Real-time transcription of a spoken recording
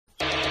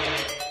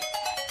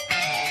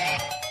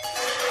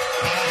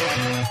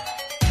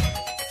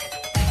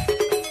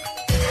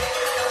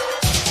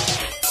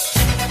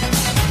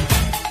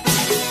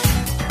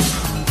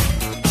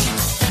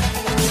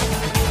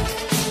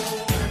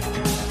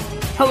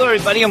Hello,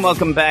 everybody, and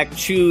welcome back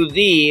to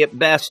the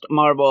Best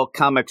Marvel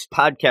Comics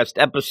Podcast,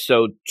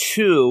 Episode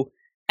 2.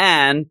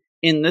 And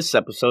in this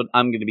episode,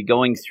 I'm going to be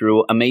going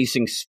through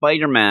Amazing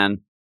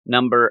Spider-Man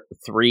number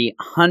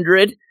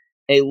 300,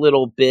 a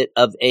little bit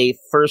of a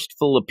first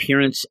full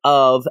appearance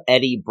of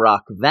Eddie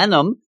Brock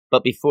Venom.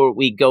 But before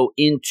we go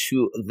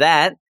into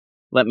that,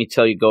 let me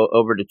tell you, go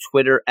over to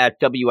Twitter at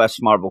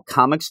WS Marvel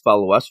Comics.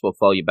 Follow us. We'll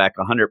follow you back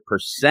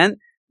 100%.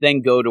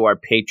 Then go to our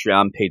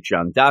Patreon,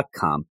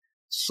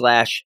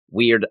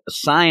 patreon.com/Weird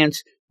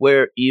Science,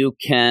 where you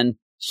can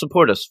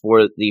support us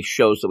for the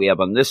shows that we have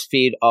on this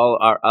feed, all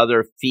our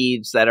other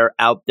feeds that are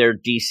out there,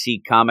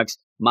 DC Comics,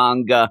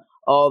 manga,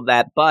 all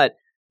that. But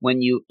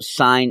when you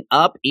sign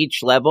up,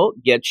 each level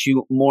gets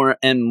you more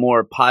and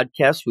more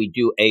podcasts. We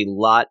do a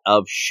lot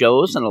of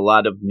shows and a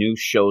lot of new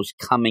shows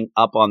coming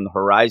up on the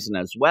horizon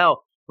as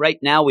well. Right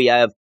now, we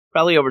have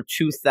probably over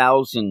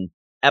 2,000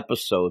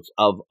 episodes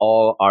of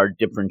all our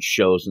different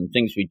shows and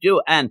things we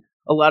do. And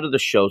a lot of the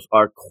shows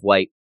are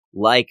quite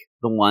like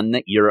the one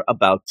that you're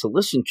about to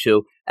listen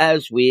to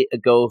as we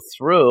go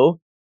through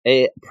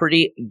a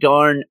pretty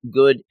darn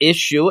good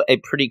issue, a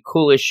pretty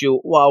cool issue.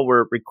 While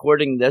we're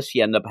recording this,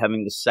 you end up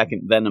having the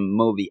second Venom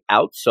movie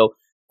out, so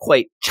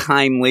quite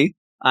timely,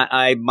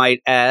 I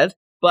might add.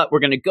 But we're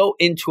going to go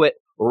into it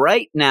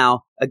right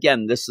now.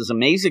 Again, this is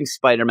Amazing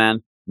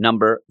Spider-Man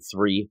number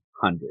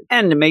 300.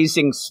 And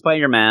Amazing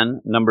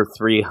Spider-Man number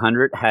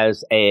 300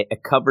 has a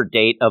cover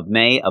date of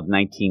May of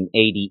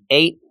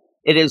 1988.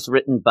 It is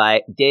written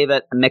by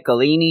David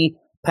Michelinie,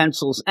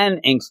 pencils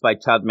and inks by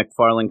Todd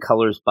McFarlane,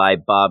 colors by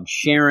Bob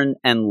Sharon,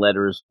 and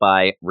letters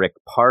by Rick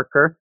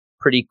Parker.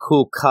 Pretty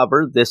cool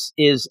cover. This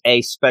is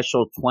a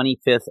special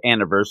 25th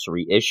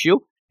anniversary issue,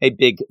 a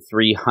big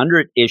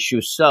 300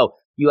 issue. So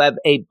you have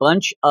a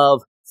bunch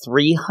of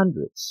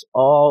 300s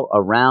all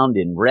around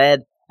in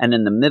red. And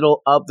in the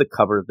middle of the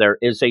cover, there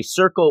is a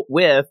circle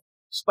with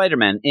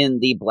Spider-Man in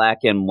the black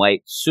and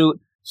white suit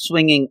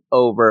swinging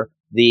over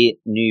the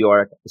New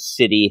York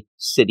City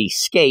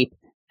cityscape.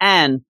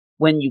 And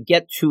when you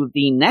get to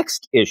the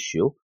next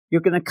issue, you're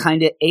going to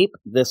kind of ape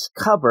this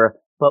cover,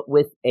 but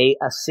with a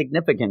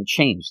significant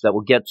change that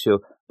we'll get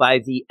to by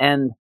the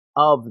end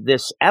of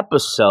this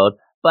episode.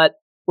 But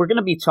we're going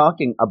to be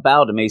talking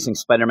about Amazing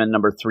Spider-Man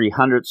number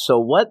 300. So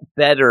what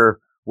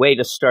better way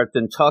to start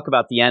than talk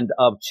about the end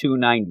of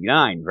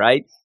 299,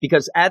 right?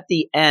 Because at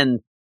the end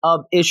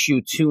of issue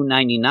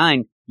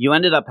 299, you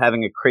ended up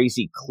having a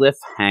crazy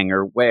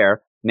cliffhanger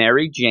where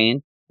Mary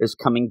Jane is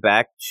coming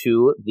back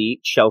to the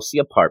Chelsea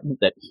apartment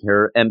that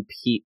her and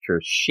Peter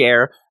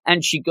share,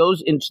 and she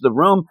goes into the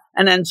room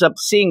and ends up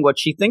seeing what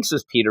she thinks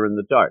is Peter in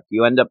the dark.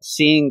 You end up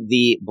seeing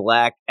the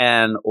black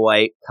and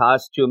white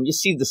costume. You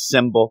see the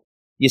symbol.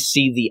 You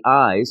see the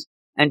eyes,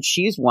 and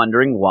she's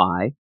wondering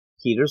why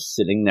Peter's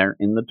sitting there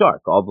in the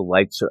dark. All the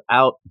lights are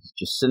out. He's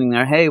just sitting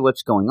there. Hey,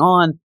 what's going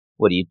on?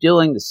 What are you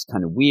doing? This is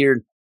kind of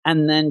weird.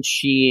 And then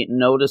she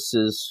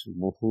notices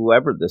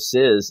whoever this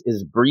is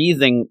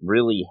breathing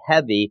really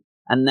heavy.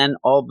 And then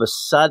all of a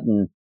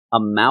sudden, a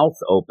mouth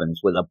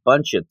opens with a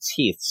bunch of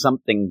teeth,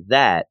 something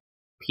that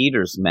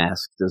Peter's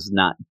mask does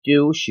not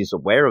do. She's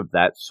aware of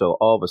that. So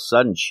all of a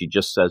sudden, she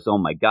just says, oh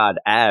my God,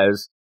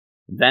 as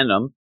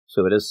Venom.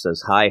 So it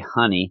says, hi,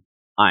 honey,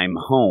 I'm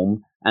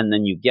home. And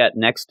then you get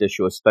next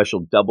issue, a special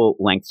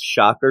double-length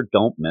shocker,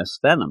 Don't Miss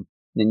Venom.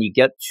 Then you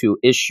get to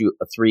issue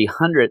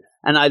 300.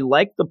 And I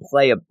like the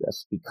play of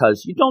this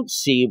because you don't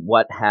see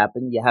what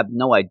happened. You have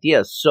no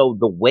idea. So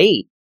the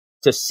wait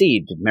to see,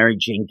 did Mary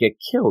Jane get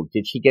killed?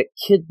 Did she get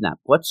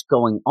kidnapped? What's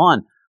going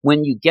on?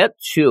 When you get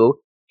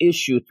to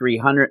issue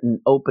 300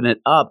 and open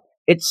it up,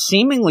 it's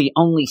seemingly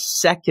only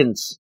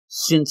seconds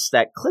since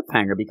that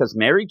cliffhanger because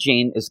Mary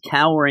Jane is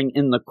cowering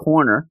in the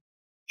corner.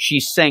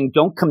 She's saying,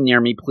 don't come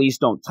near me, please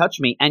don't touch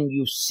me. And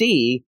you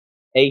see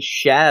a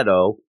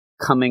shadow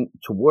coming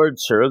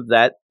towards her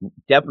that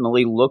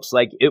definitely looks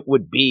like it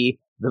would be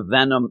the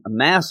Venom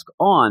mask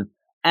on.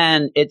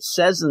 And it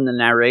says in the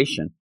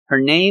narration, her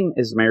name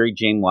is Mary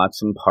Jane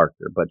Watson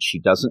Parker, but she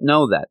doesn't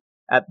know that.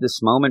 At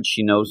this moment,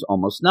 she knows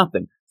almost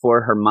nothing,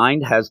 for her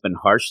mind has been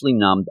harshly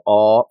numbed,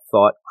 all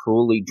thought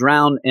cruelly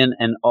drowned in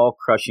an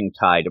all-crushing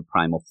tide of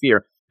primal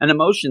fear, an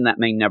emotion that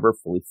may never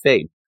fully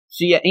fade.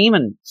 So you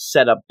even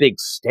set up big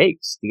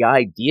stakes, the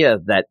idea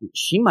that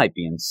she might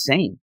be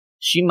insane.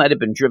 She might have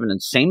been driven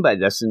insane by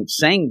this, and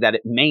saying that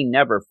it may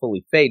never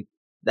fully fade.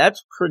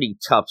 That's pretty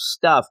tough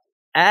stuff,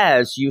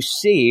 as you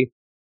see.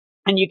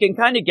 And you can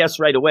kind of guess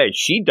right away.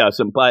 She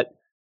doesn't, but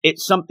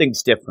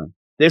something's different.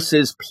 This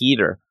is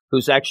Peter,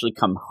 who's actually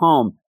come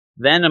home.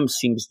 Venom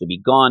seems to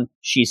be gone.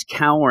 She's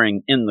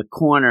cowering in the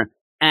corner.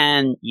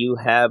 And you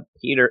have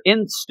Peter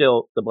in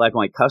still the black and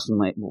white costume.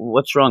 Like,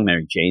 what's wrong,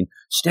 Mary Jane?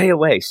 Stay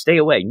away,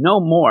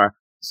 no more.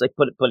 It's like,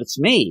 but it's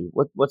me.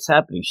 What's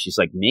happening? She's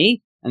like,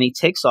 me? And he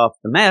takes off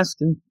the mask,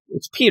 and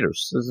it's Peter.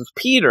 So this is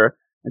Peter.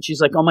 And she's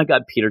like, oh my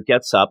God. Peter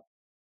gets up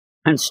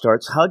and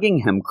starts hugging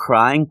him,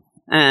 crying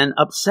and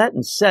upset,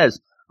 and says,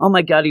 oh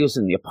my God, he was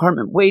in the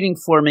apartment waiting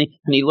for me,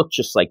 and he looked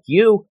just like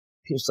you.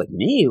 Peter's like,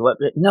 me? What?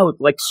 No,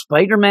 like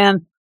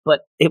Spider-Man.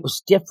 but it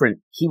was different.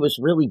 He was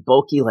really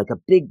bulky, like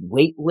a big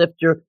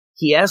weightlifter.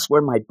 He asked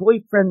where my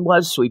boyfriend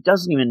was, so he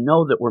doesn't even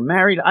know that we're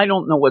married. I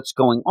don't know what's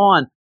going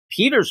on.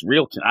 Peter's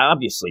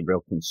obviously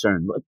real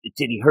concerned. Look,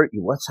 did he hurt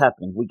you? What's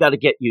happening? We got to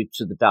get you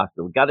to the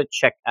doctor. We got to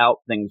check out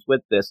things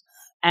with this.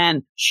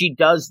 And she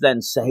does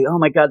then say, oh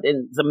my God,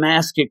 in the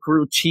mask, it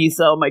grew teeth.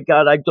 Oh my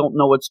God, I don't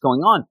know what's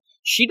going on.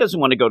 She doesn't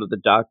want to go to the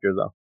doctor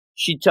though.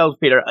 She tells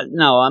Peter,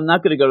 no, I'm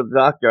not going to go to the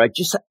doctor.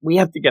 We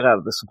have to get out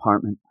of this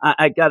apartment.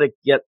 I got to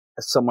get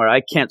somewhere.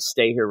 I can't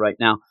stay here right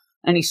now.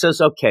 And he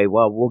says, okay,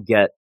 well, we'll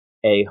get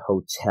a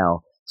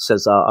hotel.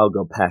 Says, I'll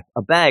go pack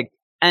a bag.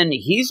 And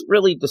he's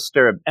really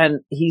disturbed.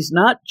 And he's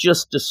not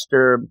just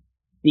disturbed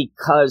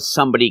because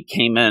somebody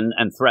came in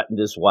and threatened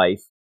his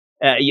wife,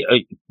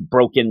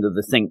 broke into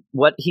the thing.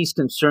 What he's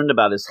concerned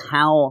about is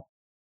how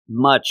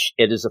much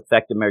it has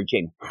affected Mary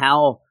Jane,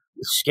 how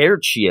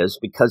scared she is,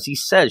 because he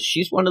says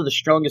she's one of the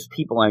strongest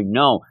people I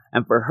know.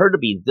 And for her to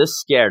be this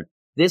scared,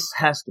 this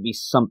has to be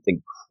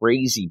something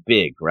crazy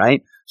big,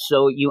 right?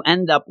 So you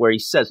end up where he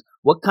says,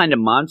 what kind of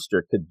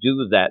monster could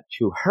do that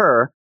to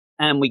her?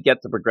 And we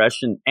get the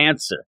progression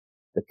answer.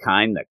 The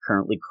kind that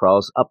currently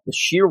crawls up the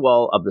sheer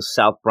wall of the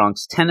South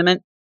Bronx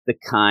tenement, the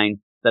kind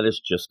that has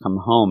just come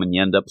home. And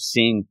you end up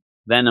seeing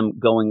Venom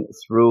going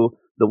through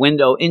the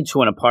window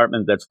into an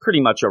apartment that's pretty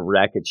much a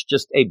wreck. It's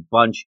just a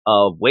bunch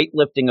of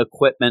weightlifting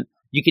equipment.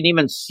 You can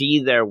even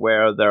see there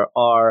where there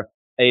are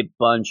a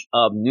bunch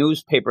of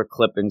newspaper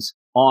clippings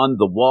on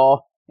the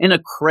wall in a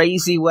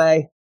crazy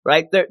way,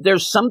 right?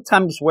 There's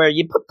sometimes where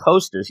you put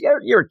posters.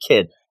 You're a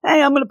kid.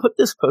 Hey, I'm going to put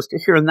this poster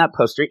here and that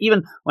poster.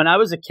 Even when I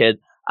was a kid,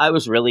 I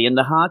was really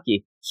into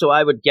hockey. So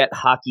I would get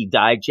Hockey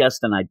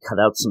Digest and I'd cut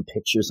out some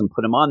pictures and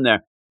put them on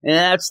there. And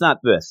that's not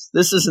this.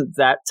 This isn't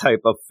that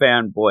type of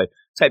fanboy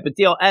type of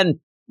deal. And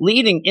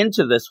leading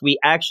into this, we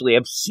actually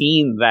have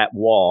seen that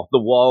wall, the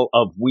wall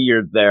of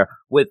weird there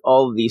with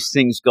all of these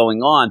things going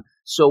on.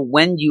 So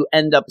when you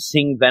end up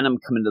seeing Venom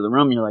come into the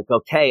room, you're like,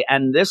 okay.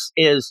 And this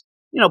is,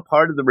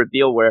 part of the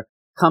reveal where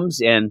comes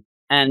in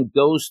and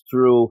goes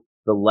through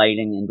the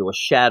lighting into a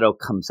shadow,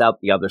 comes out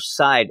the other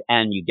side,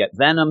 and you get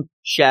Venom,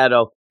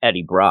 Shadow,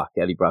 Eddie Brock.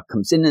 Eddie Brock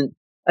comes in, and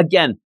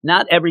again,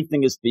 not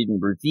everything is being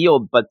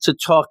revealed, but to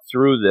talk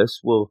through this,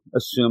 we'll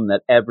assume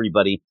that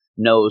everybody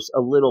knows a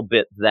little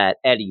bit that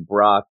Eddie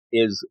Brock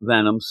is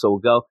Venom. So we'll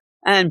go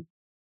and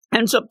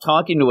ends up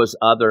talking to his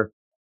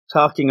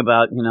talking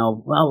about,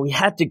 well, we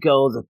had to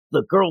go.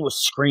 The girl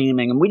was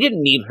screaming, and we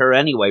didn't need her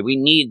anyway. We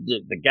need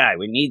the guy.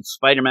 We need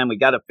Spider-Man. We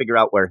got to figure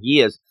out where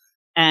he is.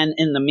 And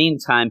in the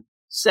meantime,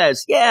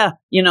 says, yeah,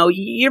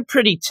 you're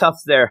pretty tough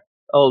there,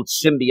 old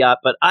symbiote,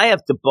 but I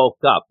have to bulk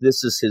up.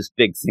 This is his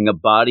big thing of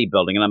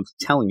bodybuilding. And I'm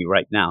telling you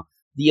right now,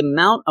 the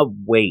amount of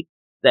weight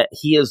that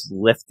he is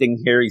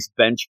lifting here, he's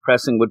bench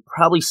pressing, would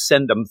probably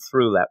send him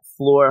through that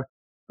floor.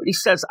 But he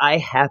says, I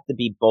have to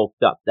be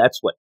bulked up. That's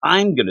what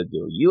I'm going to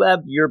do. You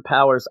have your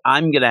powers.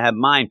 I'm going to have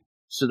mine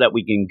so that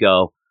we can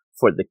go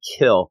for the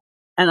kill.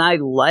 And I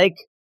like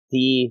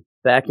the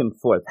back and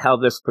forth, how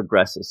this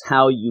progresses,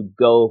 how you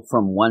go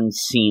from one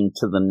scene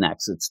to the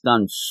next. It's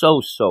done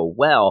so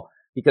well,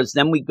 because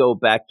then we go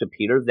back to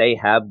Peter. They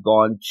have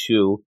gone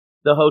to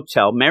the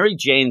hotel. Mary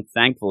Jane,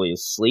 thankfully,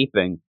 is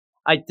sleeping.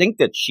 I think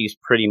that she's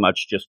pretty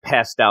much just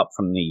passed out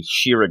from the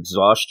sheer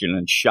exhaustion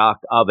and shock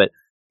of it.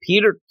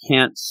 Peter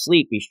can't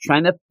sleep. He's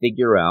trying to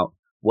figure out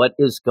what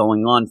is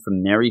going on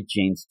from Mary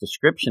Jane's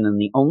description. And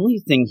the only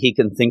thing he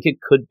can think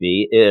it could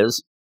be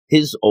is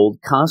his old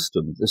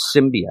costume, the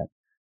symbiote.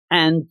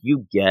 And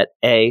you get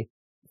a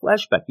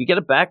flashback. You get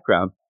a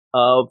background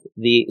of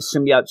the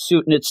symbiote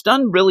suit. And it's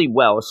done really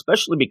well,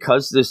 especially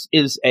because this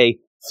is a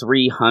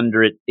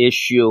 300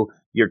 issue.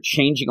 You're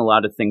changing a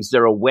lot of things.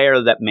 They're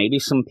aware that maybe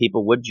some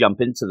people would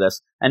jump into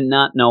this and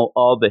not know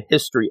all the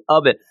history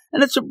of it.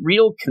 And it's a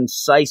real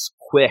concise,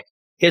 quick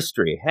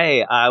history.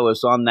 Hey, I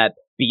was on that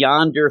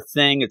Beyonder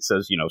thing. It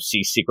says,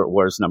 see Secret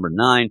Wars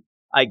 #9.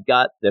 I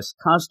got this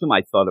costume.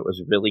 I thought it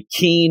was really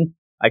keen.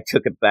 I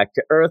took it back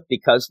to Earth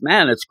because,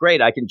 man, it's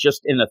great. I can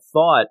just, in a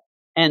thought,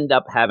 end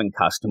up having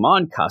costume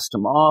on,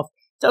 costume off.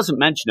 Doesn't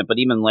mention it, but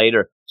even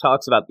later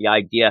talks about the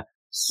idea,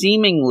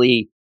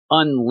 seemingly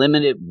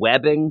unlimited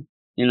webbing.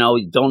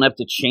 You don't have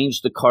to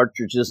change the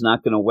cartridge, is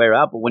not going to wear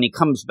out. But when he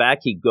comes back,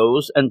 he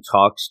goes and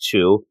talks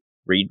to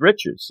Reed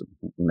Richards,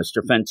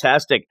 Mr.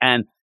 Fantastic.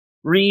 And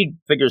Reed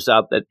figures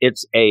out that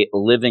it's a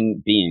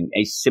living being,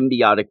 a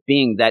symbiotic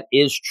being that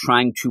is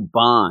trying to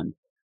bond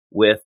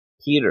with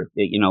Peter,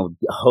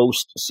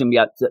 host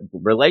symbiote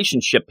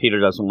relationship. Peter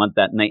doesn't want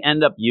that. And they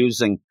end up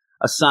using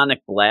a sonic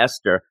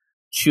blaster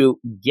to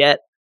get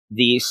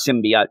the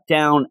symbiote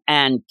down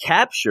and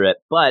capture it.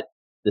 But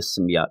the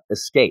symbiote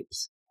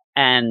escapes.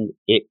 And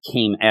it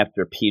came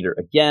after Peter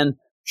again,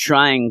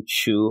 trying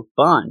to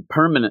bond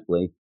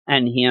permanently.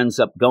 And he ends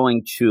up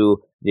going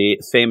to the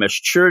famous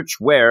church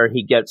where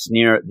he gets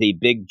near the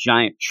big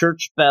giant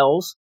church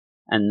bells.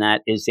 And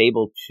that is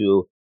able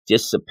to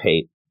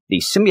dissipate the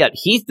symbiote.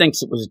 He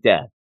thinks it was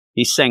dead.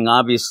 He's saying,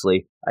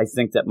 obviously, I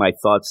think that my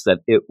thoughts that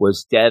it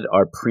was dead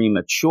are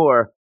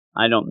premature.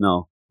 I don't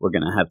know we're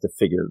going to have to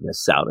figure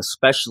this out,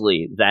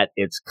 especially that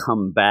it's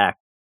come back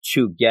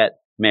to get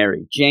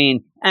Mary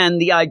Jane. And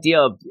the idea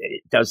of,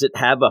 does it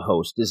have a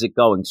host? Is it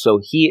going? So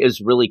he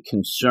is really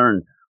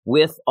concerned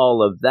with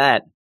all of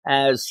that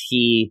as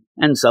he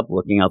ends up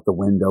looking out the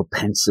window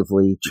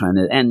pensively,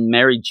 and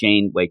Mary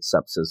Jane wakes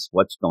up, says,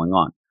 what's going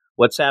on?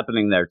 What's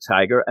happening there,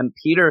 Tiger? And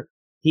Peter,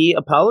 he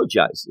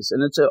apologizes.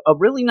 And it's a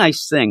really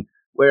nice thing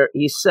where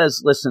he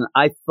says, listen,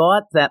 I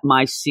thought that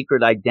my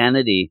secret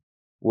identity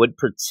would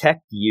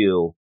protect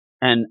you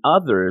and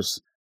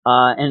others,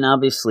 and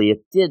obviously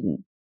it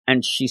didn't.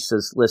 And she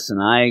says, listen,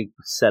 I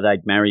said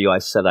I'd marry you. I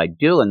said I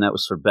do, and that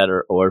was for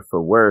better or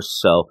for worse,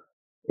 so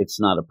it's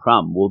not a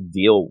problem. We'll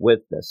deal with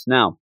this.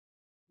 Now,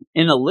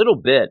 in a little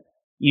bit,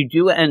 you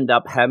do end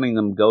up having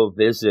them go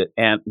visit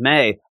Aunt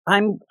May.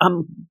 I'm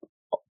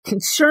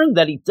concerned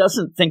that he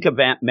doesn't think of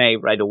Aunt May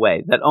right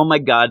away, that, oh my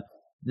God,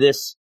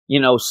 this,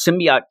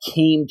 symbiote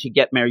came to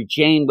get Mary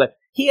Jane, but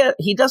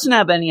he doesn't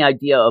have any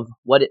idea of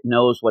what it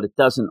knows, what it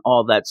doesn't,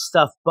 all that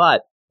stuff.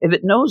 But if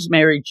it knows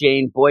Mary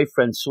Jane,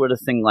 boyfriend, sort of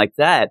thing like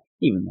that,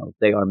 even though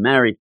they are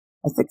married,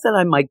 I think that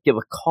I might give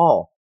a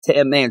call to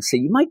Aunt May and say,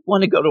 you might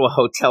want to go to a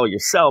hotel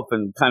yourself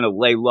and kind of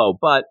lay low.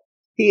 But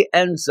he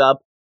ends up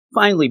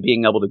finally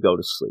being able to go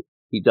to sleep.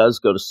 He does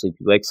go to sleep.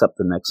 He wakes up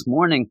the next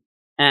morning,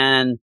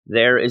 and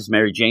there is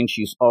Mary Jane.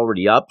 She's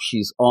already up.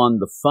 She's on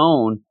the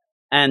phone.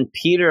 And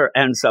Peter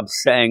ends up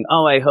saying,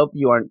 oh, I hope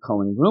you aren't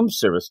calling room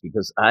service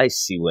because I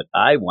see what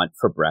I want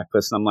for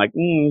breakfast. And I'm like,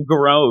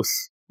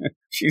 gross.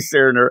 She's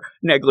there in her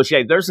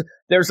negligee.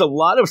 There's a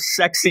lot of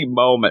sexy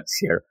moments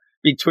here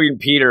between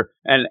Peter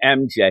and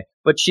MJ.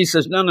 But she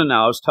says, no.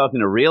 I was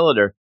talking to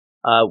Realtor.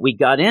 We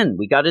got into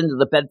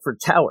the Bedford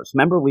Towers.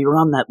 Remember, we were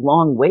on that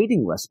long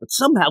waiting list, but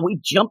somehow we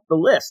jumped the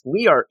list.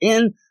 We are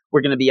in.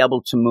 We're going to be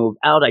able to move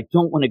out. I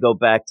don't want to go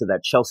back to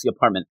that Chelsea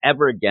apartment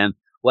ever again.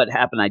 What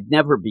happened? I'd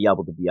never be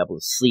able to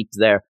sleep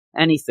there,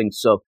 anything.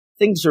 So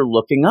things are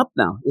looking up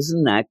now.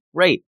 Isn't that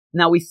great?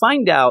 Now we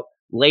find out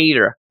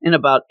later in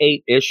about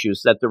 8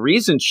 issues that the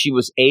reason she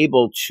was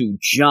able to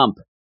jump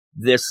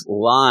this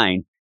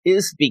line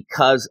is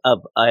because of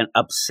an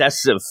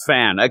obsessive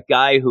fan, a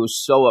guy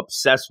who's so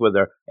obsessed with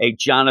her, a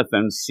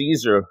Jonathan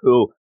Caesar,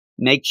 who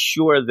makes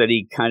sure that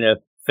he kind of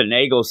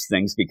finagles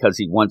things because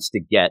he wants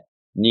to get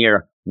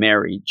near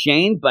Mary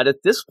Jane. But at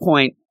this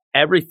point,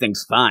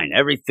 everything's fine.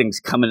 Everything's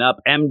coming up.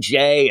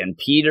 MJ and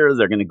Peter,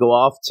 they're going to go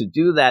off to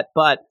do that.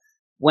 But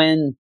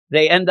when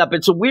they end up,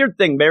 it's a weird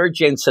thing. Mary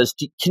Jane says,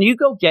 can you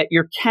go get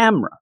your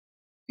camera?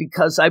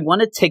 Because I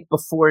want to take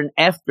before and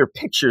after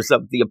pictures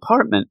of the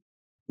apartment.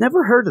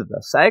 Never heard of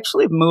this. I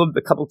actually have moved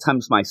a couple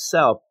times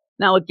myself.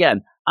 Now,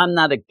 again, I'm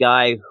not a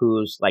guy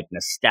who's like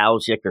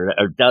nostalgic or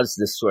does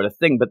this sort of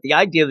thing. But the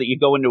idea that you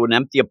go into an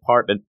empty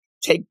apartment,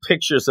 take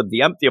pictures of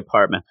the empty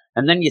apartment,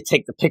 and then you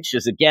take the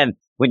pictures again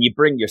when you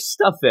bring your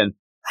stuff in.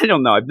 I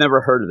don't know. I've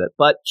never heard of it.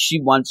 But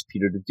she wants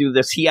Peter to do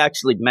this. He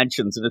actually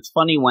mentions, and it's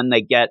funny when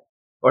they get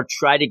or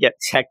try to get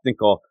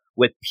technical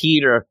with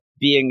Peter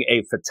being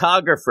a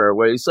photographer,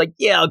 where he's like,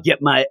 yeah, I'll get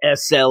my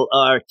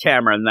SLR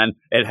camera. And then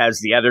it has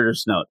the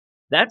editor's note.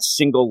 That's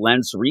single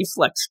lens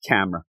reflex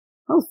camera.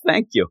 Oh,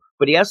 thank you.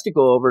 But he has to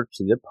go over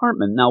to the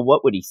apartment. Now,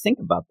 what would he think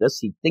about this?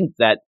 He'd think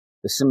that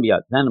the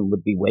symbiote Venom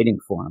would be waiting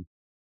for him.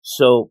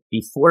 So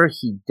before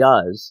he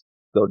does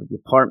go to the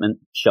apartment,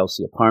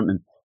 Chelsea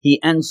apartment,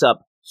 he ends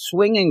up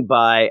swinging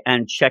by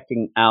and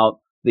checking out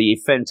the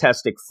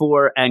Fantastic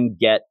Four and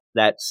get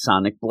that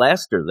sonic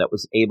blaster that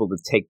was able to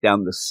take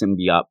down the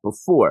symbiote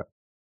before.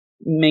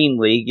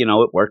 Mainly,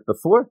 it worked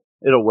before.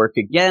 It'll work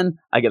again.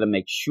 I got to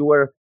make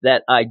sure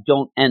that I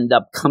don't end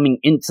up coming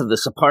into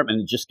this apartment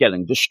and just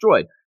getting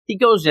destroyed. He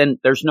goes in.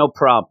 There's no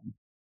problem.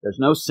 There's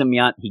no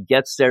symbiote. He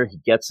gets there. He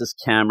gets his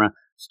camera,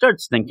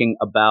 starts thinking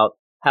about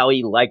how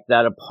he liked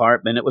that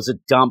apartment. It was a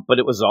dump, but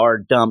it was our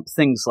dump,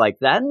 things like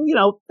that. And,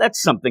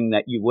 that's something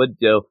that you would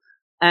do.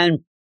 And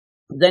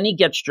then he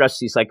gets dressed.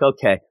 He's like,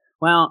 okay,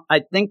 well,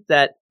 I think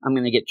that I'm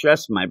going to get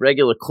dressed in my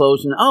regular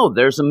clothes. And,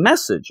 there's a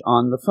message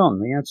on the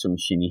phone, the answer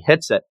machine. He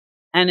hits it,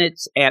 and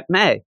it's Aunt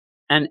May.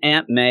 And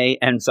Aunt May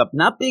ends up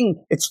not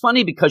being, it's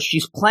funny because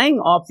she's playing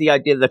off the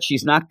idea that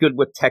she's not good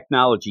with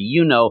technology.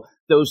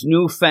 Those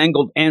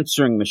newfangled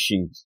answering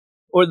machines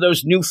or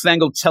those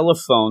newfangled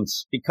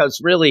telephones, because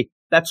really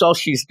that's all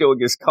she's doing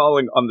is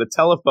calling on the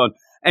telephone.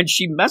 And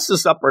she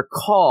messes up her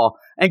call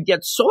and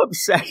gets so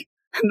upset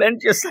and then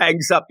just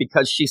hangs up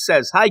because she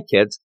says, hi,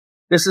 kids.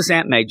 This is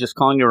Aunt May just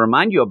calling to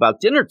remind you about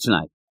dinner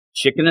tonight.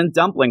 Chicken and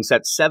dumplings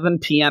at 7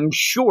 p.m.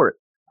 short.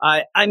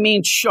 I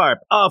mean sharp.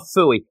 Oh,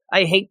 phooey.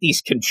 I hate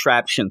these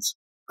contraptions.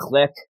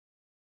 Click.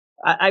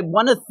 I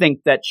want to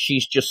think that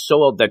she's just so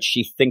old that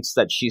she thinks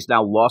that she's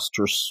now lost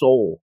her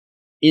soul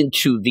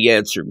into the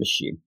answer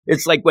machine.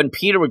 It's like when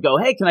Peter would go,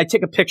 hey, can I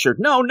take a picture?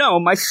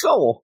 No, my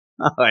soul.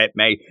 Oh, Aunt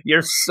May,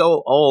 you're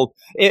so old.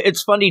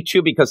 It's funny,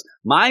 too, because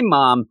my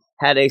mom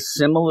had a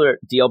similar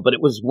deal, but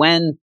it was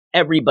when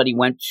everybody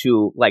went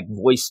to like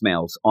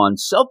voicemails on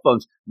cell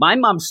phones. My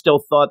mom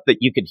still thought that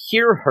you could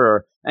hear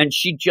her, and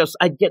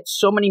I'd get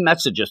so many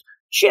messages.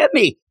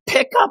 Jimmy,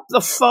 pick up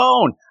the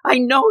phone. I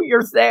know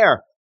you're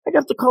there. I'd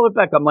have to call her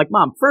back. I'm like,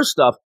 Mom, first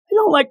off, I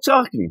don't like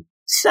talking to you.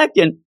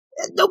 Second,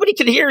 nobody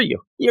can hear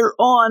you. You're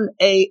on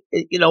a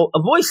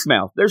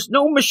voicemail. There's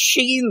no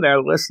machine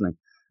there listening.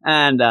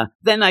 And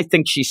then I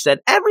think she said,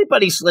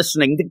 everybody's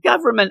listening. The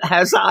government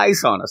has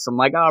eyes on us. I'm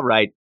like, all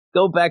right,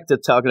 go back to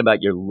talking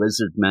about your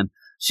lizard men.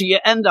 So you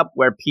end up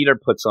where Peter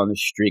puts on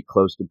his street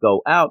clothes to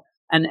go out.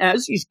 And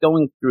as he's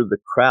going through the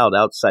crowd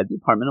outside the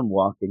apartment and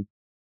walking,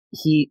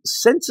 he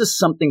senses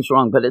something's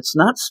wrong, but it's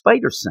not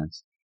spider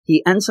sense.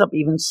 He ends up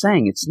even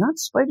saying, it's not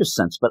spider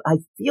sense, but I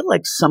feel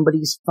like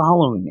somebody's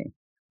following me,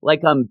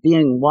 like I'm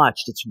being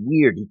watched. It's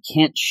weird. He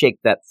can't shake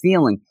that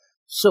feeling.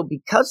 So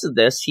because of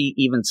this, he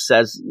even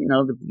says,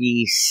 to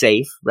be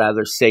safe,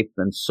 rather safe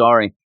than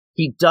sorry,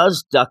 he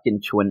does duck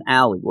into an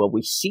alley. Well,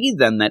 we see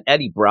then that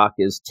Eddie Brock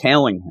is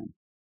tailing him.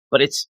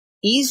 But it's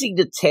easy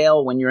to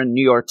tail when you're in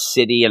New York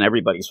City and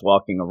everybody's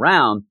walking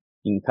around.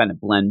 You can kind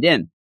of blend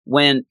in.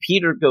 When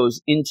Peter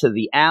goes into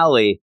the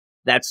alley,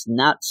 that's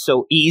not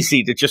so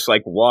easy to just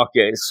like walk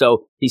in.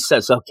 So he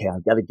says, okay,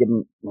 I've got to give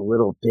him a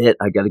little bit.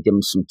 I got to give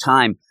him some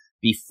time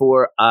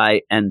before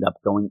I end up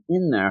going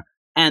in there.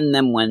 And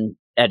then when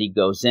Eddie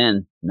goes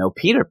in, no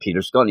Peter.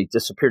 Peter's gone. He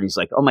disappeared. He's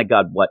like, oh my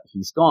God, what?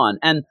 He's gone.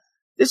 And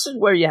this is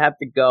where you have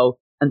to go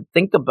and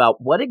think about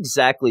what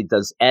exactly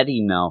does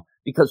Eddie know?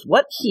 Because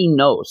what he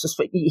knows,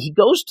 he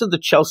goes to the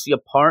Chelsea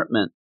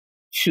apartment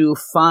to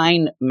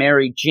find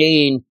Mary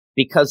Jane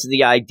because of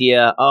the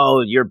idea,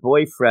 oh, your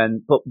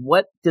boyfriend. But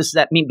what does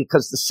that mean?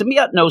 Because the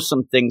symbiote knows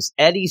some things.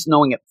 Eddie's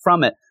knowing it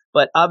from it.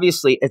 But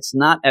obviously, it's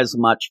not as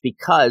much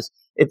because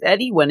if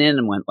Eddie went in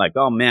and went like,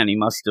 oh, man, he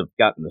must have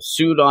gotten the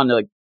suit on.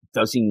 Like,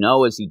 does he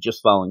know? Is he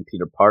just following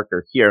Peter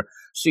Parker here?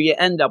 So you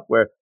end up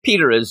where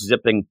Peter is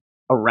zipping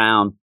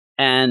around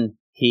and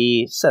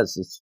he says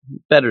it's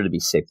better to be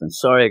safe than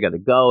sorry. I got to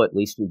go. At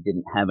least we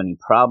didn't have any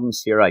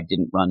problems here. I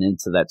didn't run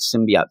into that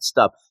symbiote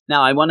stuff.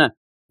 Now, I want to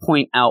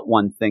point out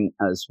one thing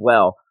as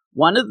well.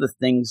 One of the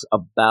things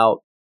about,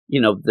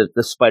 the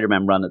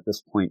Spider-Man run at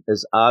this point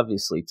is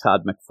obviously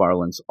Todd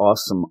McFarlane's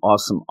awesome,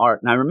 awesome art.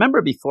 And I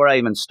remember before I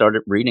even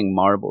started reading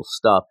Marvel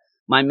stuff,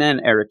 my man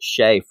Eric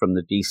Shea from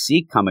the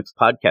DC Comics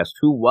podcast,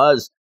 who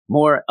was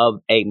more of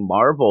a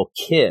Marvel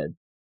kid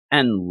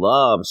and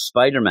loved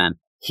Spider-Man,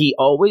 he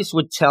always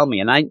would tell me,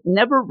 and I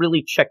never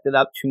really checked it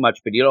out too much,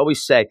 but he'd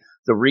always say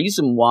the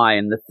reason why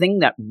and the thing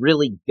that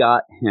really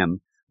got him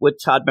with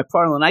Todd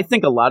McFarlane, and I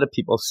think a lot of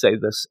people say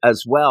this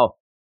as well,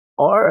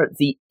 are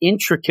the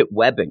intricate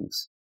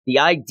webbings. The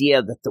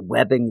idea that the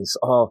webbing is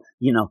all,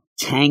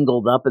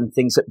 tangled up and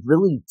things. It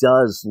really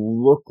does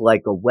look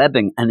like a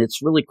webbing, and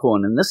it's really cool.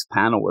 And in this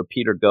panel where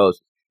Peter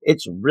goes,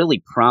 it's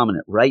really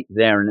prominent right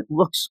there, and it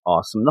looks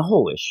awesome. The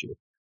whole issue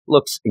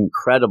looks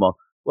incredible.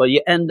 Well,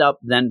 you end up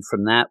then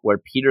from that where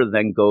Peter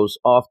then goes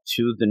off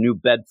to the New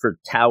Bedford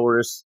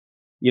Towers,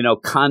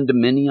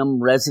 condominium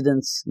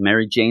residence.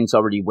 Mary Jane's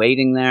already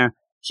waiting there.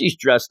 She's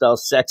dressed all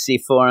sexy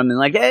for him and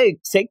like, hey,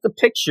 take the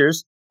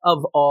pictures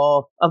of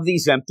all of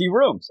these empty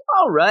rooms.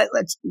 All right,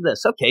 let's do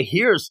this. Okay,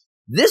 here's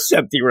this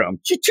empty room.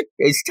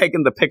 He's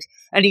taking the pics.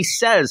 And he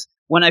says,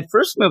 when I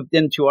first moved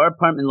into our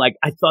apartment, like,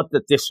 I thought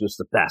that this was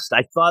the best.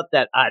 I thought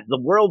that the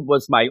world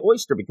was my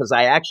oyster because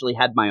I actually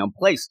had my own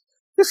place.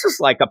 This is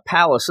like a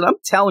palace. And I'm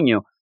telling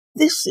you,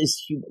 this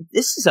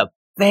is a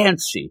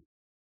fancy,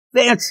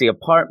 fancy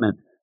apartment.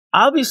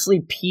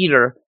 Obviously,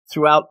 Peter,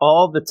 throughout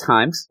all the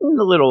times,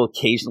 the little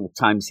occasional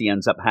times he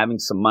ends up having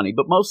some money,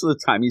 but most of the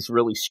time he's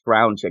really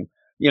scrounging,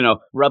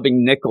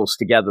 rubbing nickels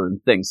together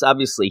and things.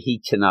 Obviously, he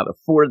cannot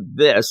afford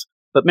this,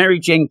 but Mary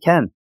Jane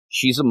can.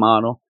 She's a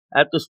model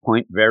at this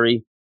point,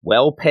 very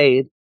well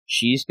paid.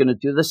 She's going to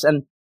do this.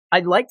 And I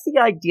like the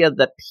idea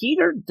that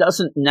Peter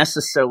doesn't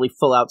necessarily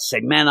full out say,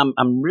 man,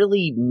 I'm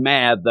really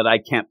mad that I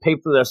can't pay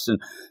for this. And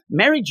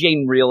Mary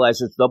Jane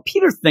realizes, though,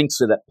 Peter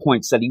thinks at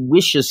points that he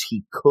wishes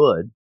he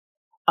could.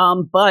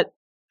 But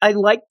I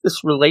like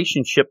this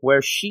relationship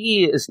where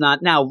she is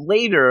not. Now,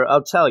 later,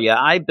 I'll tell you,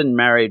 I've been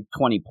married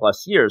 20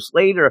 plus years.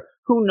 Later,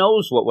 who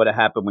knows what would have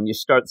happened when you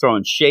start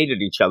throwing shade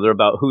at each other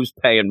about who's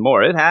paying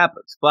more. It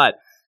happens. But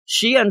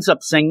she ends up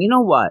saying, you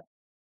know what?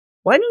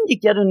 Why don't you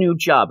get a new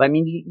job? I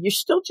mean, you're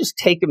still just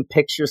taking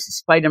pictures of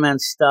Spider-Man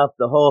stuff,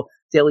 the whole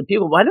Daily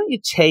People. Why don't you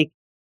take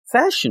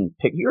fashion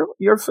pictures?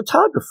 You're a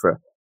photographer.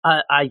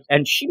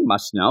 And she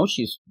must know.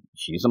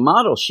 She's a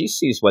model. She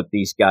sees what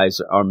these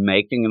guys are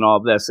making and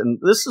all this. And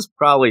this is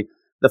probably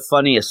the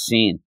funniest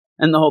scene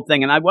and the whole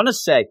thing. And I want to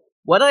say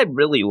what I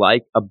really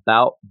like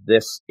about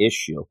this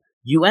issue,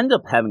 you end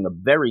up having a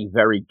very,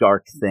 very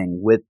dark thing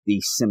with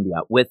the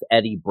symbiote, with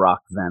Eddie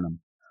Brock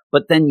Venom.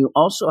 But then you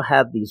also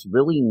have these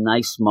really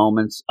nice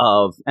moments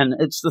of, and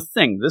it's the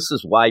thing, this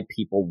is why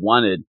people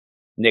wanted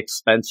Nick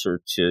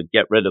Spencer to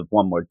get rid of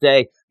One More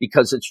Day,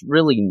 because it's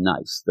really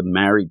nice, the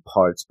married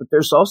parts. But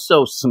there's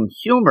also some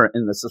humor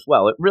in this as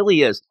well. It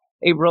really is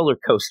a roller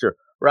coaster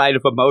ride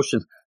of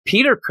emotions.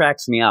 Peter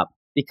cracks me up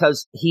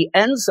because he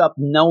ends up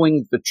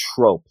knowing the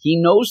trope.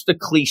 He knows the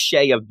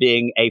cliche of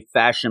being a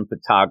fashion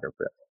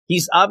photographer.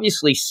 He's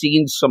obviously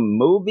seen some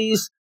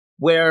movies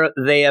where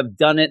they have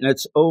done it and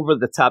it's over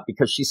the top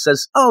because she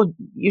says, "Oh,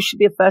 you should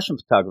be a fashion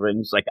photographer." And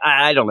he's like,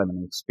 I don't have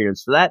any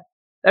experience for that.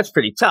 That's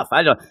pretty tough.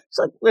 I don't. It's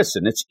like,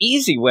 listen, it's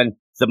easy when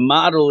the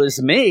model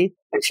is me.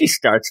 And she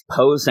starts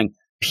posing.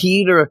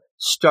 Peter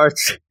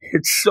starts,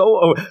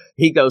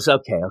 he goes,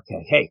 okay,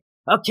 hey,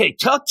 okay,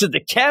 talk to the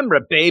camera,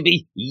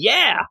 baby.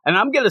 Yeah. And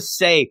I'm going to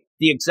say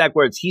the exact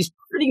words. He's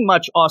pretty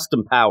much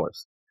Austin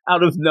Powers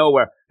out of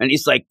nowhere. And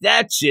he's like,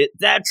 that's it.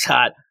 That's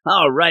hot.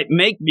 All right.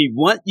 Make me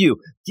want you.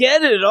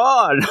 Get it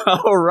on.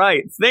 All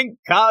right. Think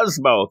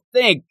Cosmo.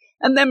 Think.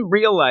 And then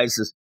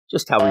realizes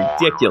just how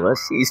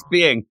ridiculous he's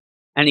being.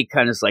 And he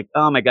kind of is like,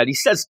 oh, my God. He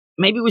says,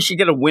 maybe we should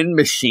get a wind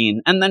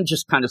machine. And then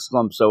just kind of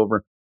slumps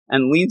over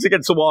and leans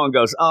against the wall and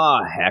goes, oh,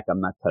 heck, I'm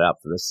not cut out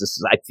for this.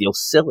 I feel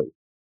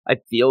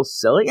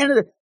silly.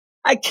 And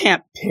I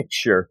can't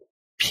picture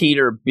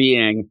Peter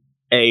being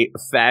a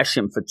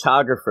fashion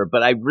photographer,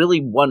 but I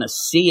really want to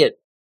see it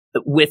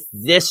with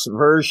this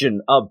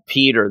version of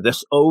Peter,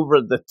 this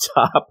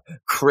over-the-top,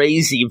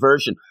 crazy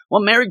version.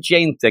 Well, Mary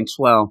Jane thinks,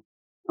 well,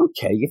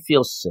 okay, you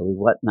feel silly,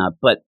 whatnot,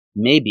 but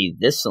maybe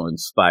this will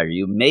inspire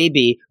you.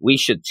 Maybe we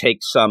should take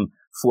some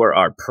for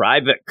our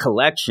private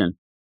collection.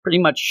 Pretty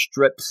much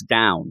strips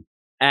down.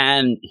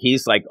 And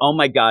he's like, oh,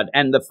 my God.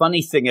 And the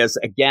funny thing is,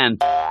 again,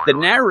 the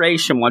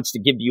narration wants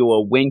to give you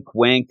a wink,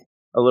 wink,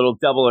 a little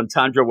double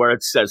entendre where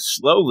it says,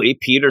 slowly,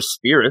 Peter's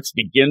spirits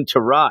begin to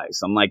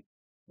rise. I'm like,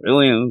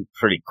 really?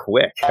 Pretty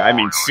quick. I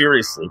mean,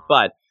 seriously.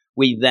 But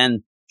we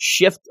then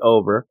shift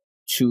over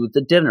to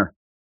the dinner.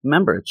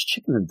 Remember, it's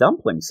chicken and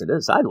dumplings. It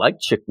is. I like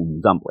chicken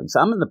and dumplings.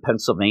 I'm in the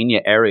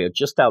Pennsylvania area,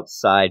 just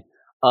outside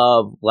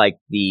of like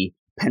the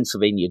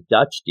Pennsylvania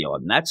Dutch deal.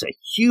 And that's a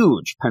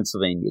huge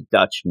Pennsylvania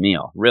Dutch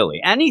meal,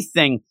 really.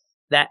 Anything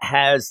that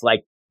has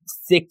like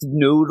thick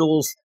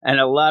noodles and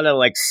a lot of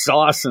like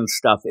sauce and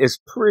stuff is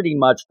pretty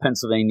much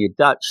Pennsylvania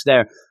Dutch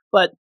there.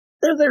 But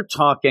they're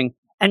talking,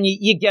 and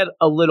you get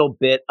a little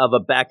bit of a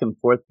back and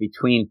forth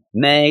between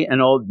May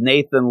and old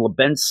Nathan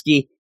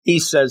Lubinsky. He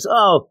says,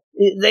 oh,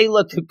 they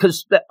look,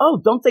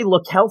 don't they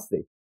look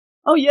healthy?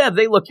 Oh, yeah,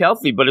 they look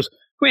healthy, but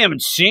we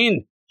haven't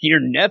seen your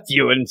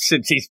nephew and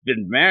since he's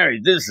been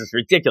married. This is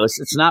ridiculous.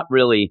 It's not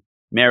really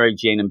Mary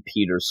Jane and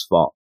Peter's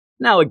fault.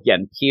 Now,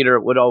 again, Peter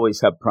would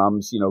always have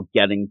problems,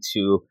 getting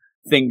to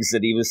things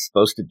that he was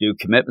supposed to do,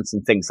 commitments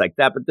and things like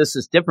that. But this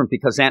is different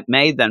because Aunt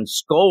May then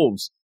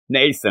scolds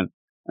Nathan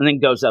and then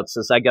goes out and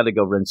says, I got to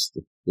go rinse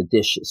the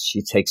dishes.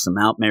 She takes them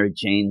out. Mary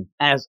Jane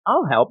asks,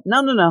 I'll help.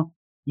 No.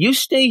 You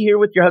stay here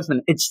with your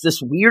husband. It's this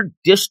weird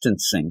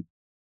distancing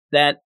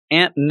that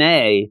Aunt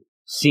May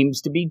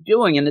seems to be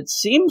doing. And it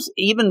seems,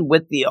 even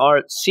with the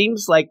art,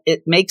 seems like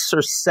it makes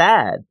her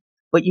sad.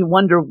 But you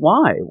wonder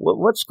why.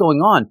 What's going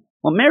on?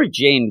 Well, Mary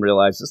Jane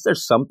realizes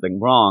there's something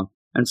wrong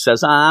and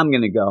says, I'm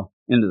going to go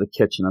into the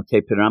kitchen.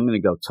 Okay, Peter, I'm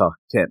going to go talk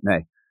to Aunt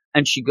May.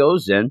 And she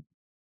goes in.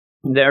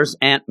 There's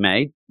Aunt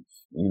May,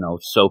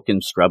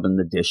 soaking, scrubbing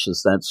the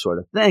dishes, that sort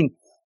of thing.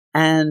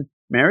 And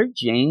Mary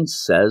Jane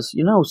says,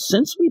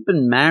 since we've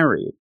been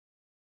married,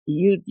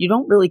 you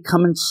don't really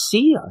come and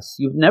see us.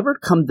 You've never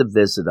come to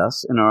visit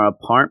us in our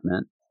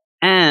apartment.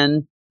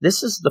 And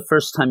this is the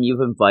first time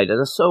you've invited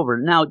us over.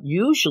 Now,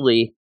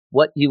 usually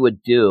what you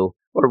would do,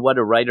 or what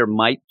a writer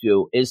might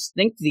do, is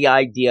think the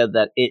idea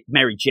that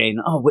Mary Jane,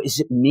 oh, is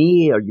it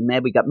me? Are you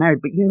mad we got married?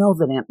 But you know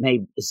that Aunt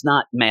May is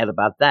not mad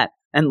about that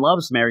and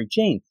loves Mary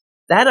Jane.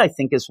 That, I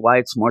think, is why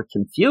it's more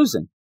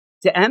confusing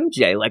to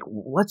MJ. Like,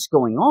 what's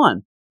going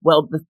on?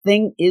 Well, the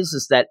thing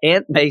is that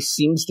Aunt May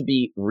seems to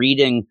be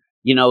reading,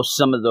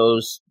 some of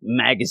those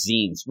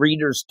magazines,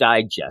 Reader's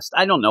Digest.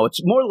 I don't know.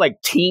 It's more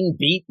like Teen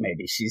Beat,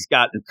 maybe she's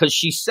gotten, because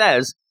she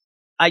says,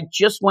 I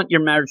just want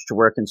your marriage to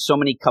work, and so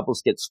many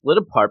couples get split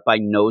apart by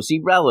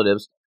nosy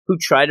relatives who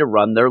try to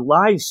run their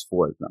lives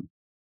for them.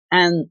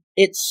 And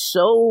it's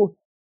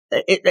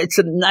it's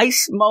a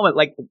nice moment.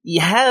 Like,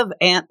 you have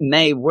Aunt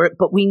May,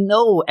 but we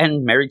know,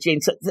 and Mary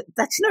Jane said,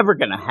 that's never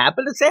going to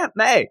happen. It's Aunt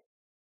May.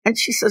 And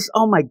she says,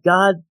 oh, my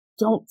God,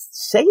 don't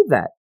say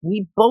that.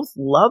 We both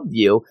love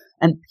you.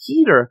 And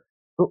Peter,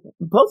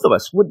 both of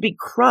us would be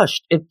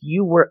crushed if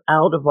you were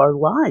out of our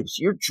lives.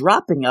 You're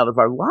dropping out of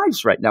our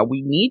lives right now.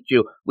 We need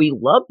you. We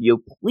love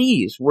you.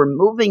 Please, we're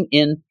moving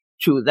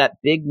into that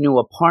big new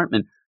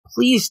apartment.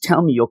 Please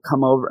tell me you'll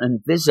come over and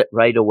visit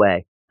right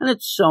away. And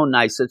it's so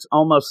nice. It's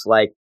almost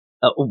like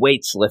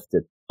weights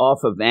lifted off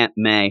of Aunt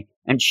May.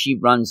 And she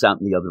runs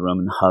out in the other room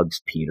and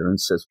hugs Peter and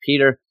says,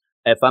 Peter,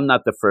 if I'm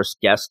not the first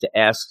guest to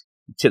ask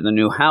to the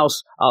new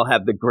house, I'll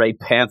have the Gray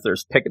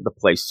Panthers pick at the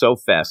place so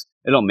fast,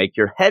 it'll make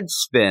your head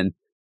spin.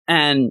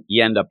 And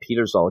you end up,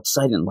 Peter's all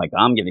excited, like,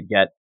 I'm going to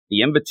get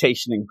the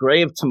invitation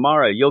engraved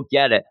tomorrow. You'll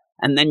get it.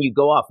 And then you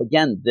go off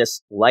again,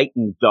 this light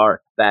and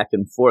dark back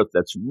and forth.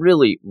 That's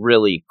really,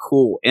 really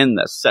cool in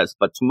this says,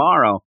 but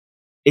tomorrow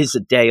is a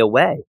day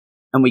away.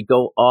 And we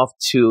go off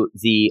to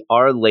the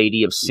Our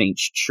Lady of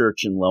Saints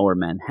Church in Lower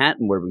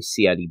Manhattan, where we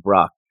see Eddie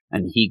Brock,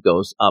 and he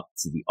goes up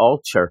to the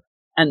altar.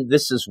 And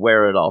this is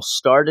where it all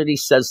started. He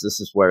says this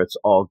is where it's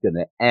all going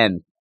to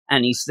end.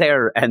 And he's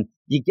there, and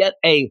you get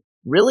a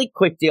really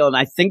quick deal. And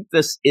I think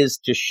this is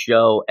to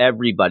show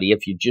everybody,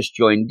 if you just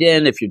joined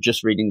in, if you're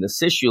just reading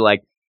this issue,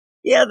 like,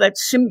 yeah, that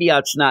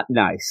symbiote's not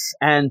nice.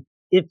 And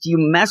if you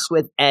mess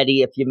with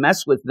Eddie, if you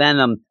mess with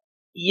Venom,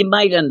 you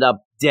might end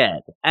up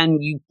dead.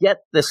 And you get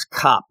this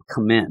cop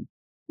come in.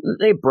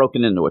 They've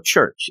broken into a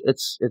church.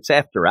 It's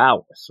after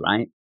hours,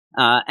 right?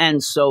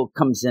 And so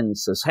comes in and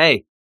says,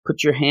 hey,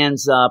 put your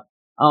hands up.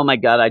 Oh my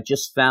God, I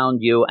just found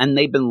you. And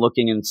they've been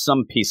looking in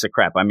some piece of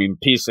crap. I mean,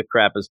 piece of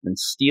crap has been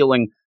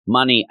stealing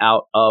money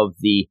out of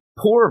the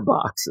poor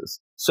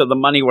boxes. So the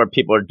money where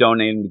people are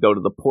donating to go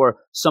to the poor,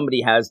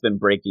 somebody has been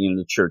breaking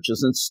into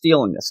churches and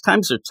stealing this.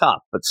 Times are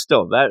tough, but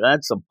still,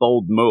 that's a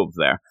bold move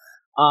there.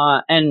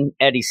 And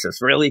Eddie says,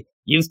 really?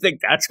 You think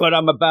that's what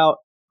I'm about?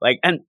 Like,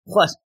 and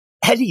plus,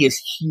 Eddie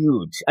is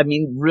huge. I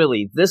mean,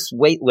 really, this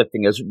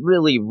weightlifting has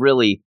really,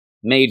 really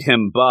made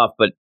him buff.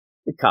 But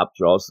the cop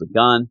draws the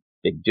gun,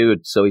 big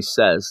dude. So he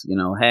says,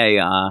 hey,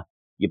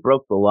 you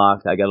broke the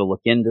lock. I got to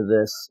look into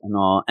this and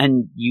all.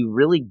 And you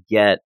really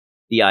get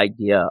the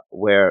idea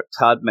where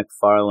Todd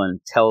McFarlane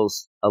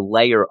tells a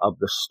layer of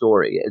the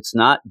story. It's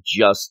not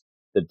just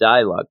the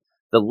dialogue.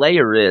 The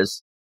layer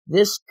is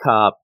this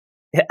cop,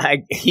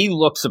 he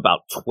looks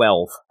about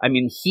 12. I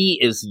mean, he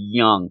is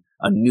young,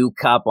 a new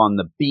cop on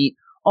the beat,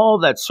 all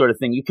that sort of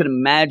thing. You can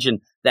imagine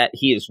that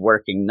he is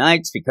working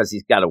nights because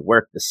he's got to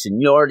work the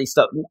seniority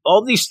stuff.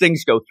 All these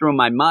things go through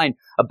my mind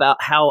about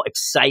how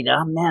excited,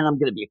 oh man, I'm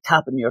going to be a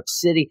cop in New York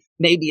City.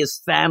 Maybe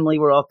his family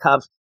were all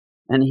cops.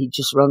 And he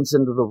just runs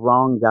into the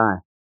wrong guy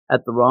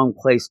at the wrong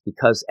place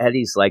because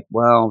Eddie's like,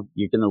 well,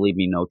 you're going to leave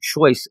me no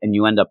choice. And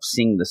you end up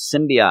seeing the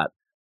symbiote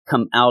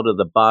come out of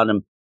the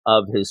bottom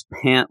of his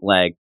pant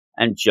leg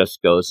and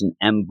just goes and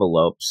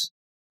envelopes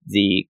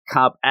the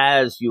cop,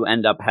 as you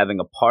end up having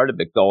a part of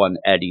it go on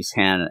Eddie's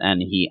hand,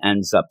 and he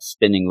ends up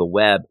spinning the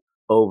web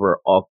over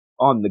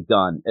on the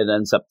gun. It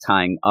ends up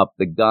tying up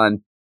the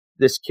gun.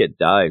 This kid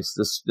dies.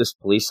 This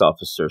police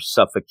officer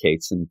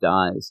suffocates and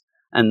dies.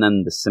 And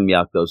then the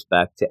symbiote goes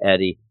back to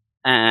Eddie,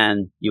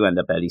 and you end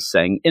up Eddie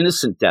saying,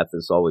 innocent death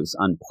is always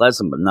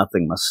unpleasant, but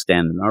nothing must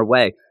stand in our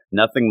way.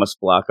 Nothing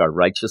must block our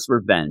righteous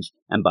revenge.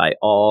 And by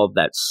all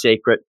that's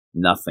sacred,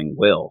 nothing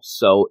will.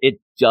 So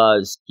it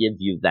does give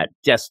you that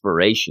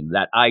desperation,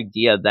 that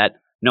idea that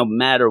no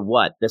matter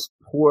what, this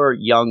poor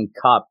young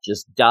cop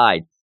just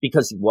died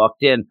because he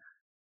walked in.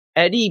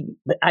 Eddie,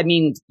 I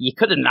mean, you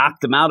could have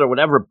knocked him out or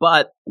whatever,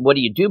 but what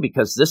do you do?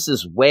 Because this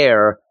is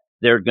where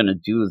they're going to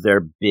do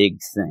their big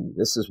thing.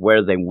 This is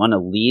where they want to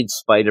lead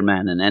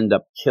Spider-Man and end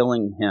up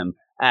killing him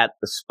at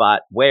the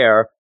spot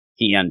where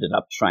he ended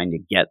up trying to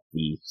get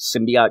the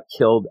symbiote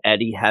killed.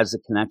 Eddie has a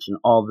connection,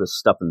 all this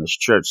stuff in this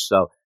church.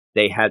 So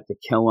they had to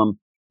kill him.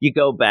 You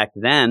go back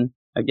then,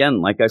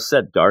 again, like I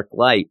said, Dark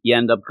Light, you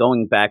end up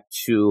going back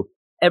to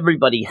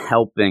everybody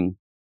helping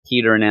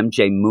Peter and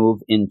MJ move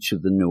into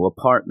the new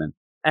apartment.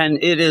 And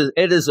it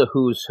is a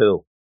who's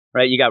who,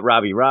 right? You got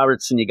Robbie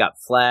Robertson, you got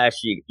Flash,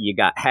 you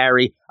got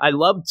Harry. I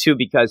love too,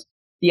 because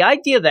the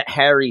idea that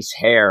Harry's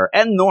hair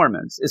and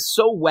Norman's is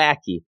so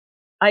wacky.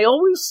 I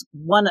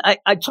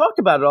talk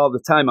about it all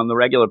the time on the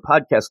regular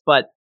podcast,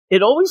 but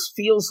it always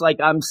feels like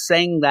I'm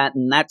saying that,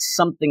 and that's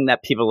something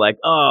that people are like,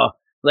 oh,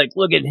 like,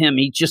 look at him.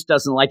 He just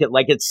doesn't like it.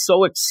 Like, it's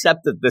so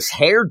accepted, this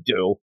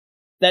hairdo,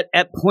 that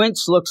at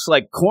points looks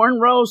like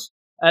cornrows.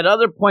 At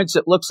other points,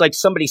 it looks like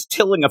somebody's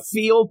tilling a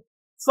field.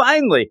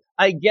 Finally,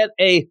 I get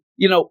a,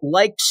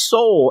 like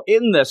soul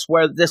in this,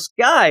 where this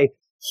guy,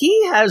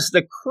 he has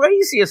the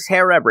craziest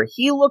hair ever.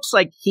 He looks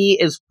like he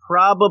is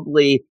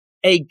probably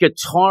a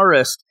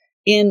guitarist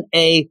in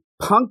a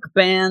punk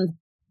band,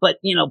 but,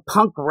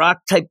 punk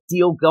rock type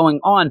deal going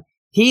on.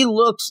 He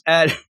looks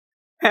at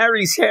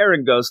Harry's hair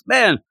and goes,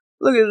 man,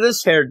 look at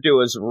this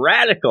hairdo, is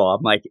radical.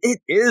 I'm like, it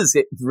is.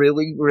 It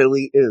really,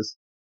 really is.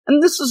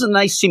 And this is a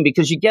nice scene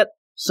because you get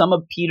some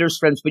of Peter's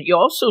friends, but you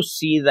also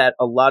see that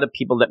a lot of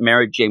people that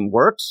Mary Jane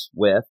works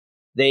with,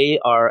 they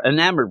are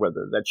enamored with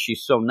her, that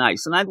she's so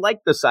nice. And I like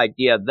this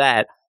idea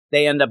that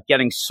they end up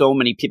getting so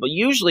many people.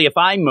 Usually if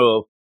I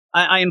move,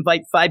 I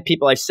invite 5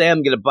 people. I say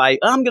I'm going to buy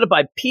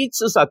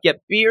pizzas. I'll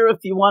get beer if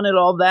you want it,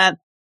 all that.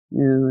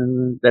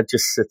 And that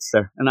just sits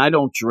there. And I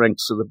don't drink,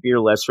 so the beer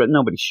lasts right.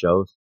 Nobody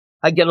shows.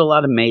 I get a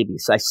lot of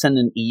maybes. I send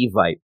an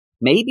evite.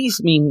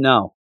 Maybes mean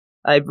no.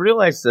 I've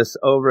realized this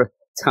over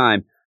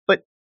time.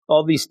 But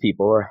all these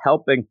people are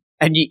helping.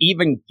 And you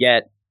even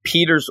get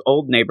Peter's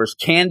old neighbors,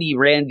 Candy,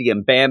 Randy,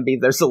 and Bambi.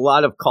 There's a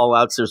lot of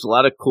call-outs. There's a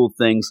lot of cool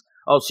things.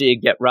 Also,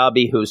 you get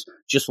Robbie, who's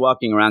just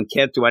walking around,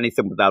 can't do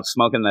anything without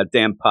smoking that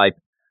damn pipe.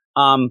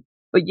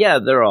 But yeah,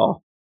 they're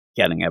all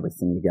getting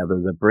everything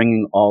together. They're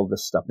bringing all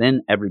this stuff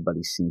in.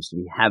 Everybody seems to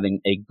be having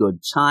a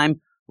good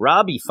time.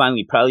 Robbie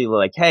finally probably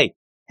like, hey,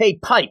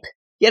 pipe,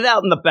 get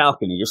out in the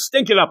balcony. You're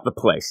stinking up the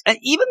place. And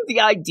even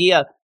the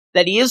idea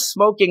that he is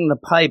smoking the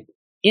pipe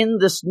in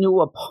this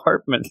new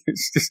apartment,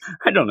 it's just,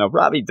 I don't know.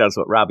 Robbie does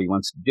what Robbie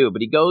wants to do,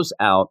 but he goes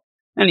out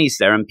and he's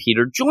there, and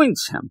Peter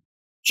joins him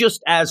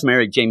just as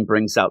Mary Jane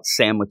brings out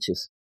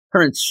sandwiches.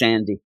 Her and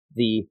Sandy,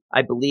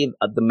 I believe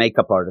the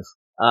makeup artist,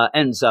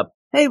 ends up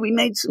hey, we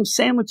made some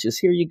sandwiches.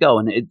 Here you go.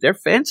 And they're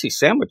fancy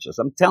sandwiches.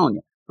 I'm telling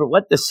you. For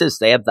what this is,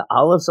 they have the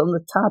olives on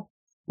the top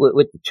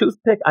with the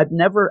toothpick. I've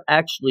never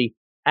actually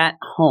at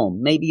home,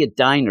 maybe a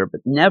diner,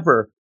 but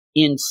never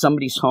in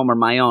somebody's home or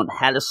my own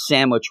had a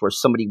sandwich where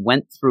somebody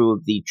went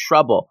through the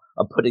trouble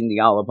of putting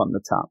the olive on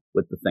the top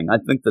with the thing. I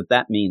think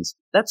that means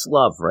that's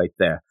love right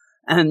there.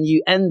 And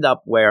you end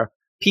up where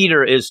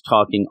Peter is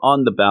talking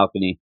on the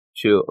balcony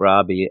to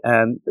Robbie,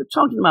 and they're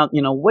talking about,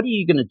 what are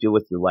you going to do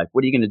with your life?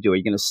 What are you going to do? Are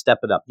you going to step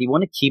it up? Do you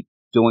want to keep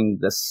doing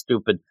this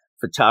stupid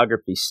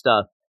photography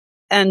stuff?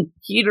 And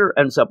Peter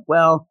ends up,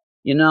 well,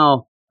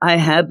 I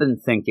have been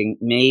thinking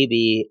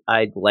maybe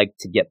I'd like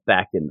to get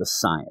back into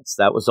science.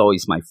 That was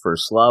always my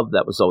first love.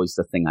 That was always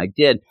the thing I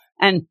did.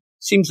 And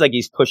seems like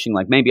he's pushing,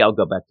 like, maybe I'll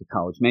go back to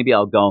college. Maybe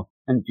I'll go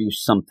and do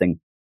something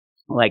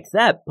like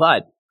that.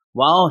 But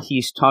while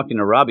he's talking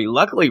to Robbie,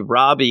 luckily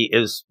Robbie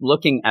is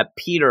looking at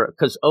Peter,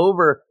 because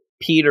over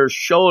Peter's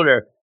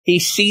shoulder, he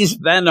sees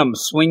Venom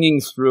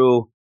swinging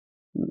through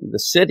the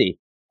city.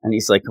 And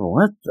he's like,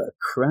 what the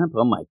crap?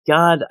 Oh, my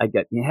God. I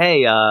got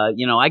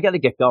to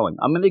get going.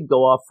 I'm going to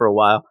go off for a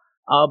while.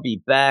 I'll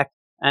be back.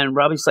 And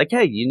Robbie's like,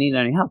 hey, you need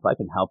any help? I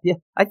can help you.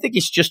 I think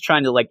he's just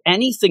trying to,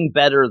 anything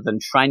better than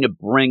trying to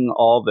bring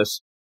all this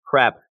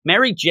crap.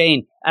 Mary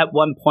Jane, at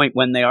one point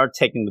when they are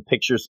taking the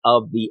pictures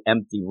of the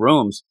empty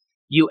rooms,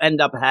 you end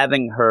up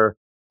having her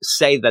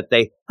say that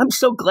I'm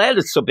so glad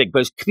it's so big.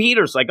 But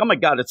Peter's like, oh, my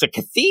God, it's a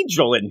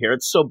cathedral in here.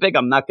 It's so big.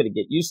 I'm not going to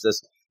get used to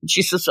this. And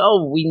she says,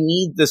 oh, we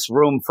need this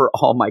room for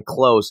all my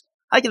clothes.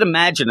 I can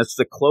imagine it's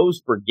the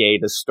clothes brigade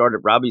has started.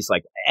 Robbie's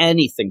like,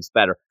 anything's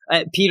better.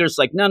 Peter's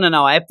like,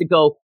 no. I have to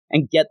go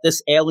and get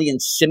this alien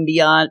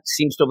symbiote.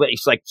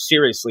 He's like,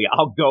 seriously,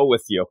 I'll go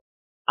with you.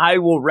 I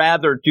will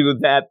rather do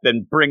that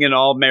than bring in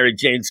all Mary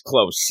Jane's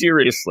clothes.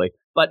 Seriously.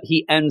 But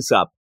he ends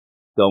up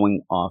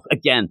going off.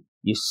 Again,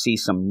 you see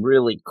some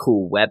really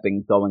cool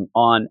webbing going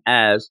on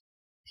as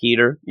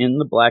Peter in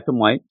the black and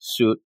white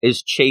suit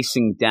is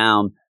chasing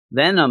down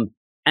Venom.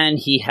 And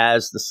he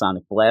has the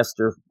sonic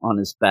blaster on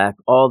his back,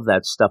 all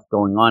that stuff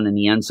going on. And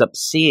he ends up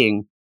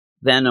seeing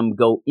Venom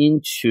go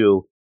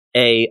into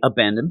a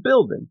abandoned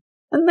building.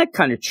 And that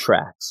kind of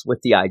tracks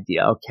with the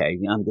idea, okay,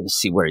 I'm going to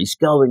see where he's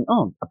going.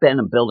 Oh,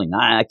 abandoned building.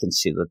 I can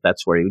see that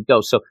that's where he would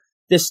go. So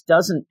this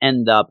doesn't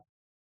end up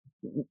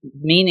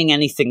meaning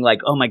anything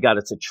like, oh, my God,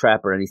 it's a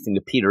trap or anything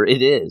to Peter.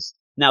 It is.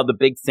 Now, the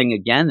big thing,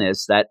 again,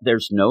 is that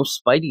there's no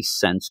Spidey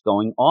sense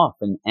going off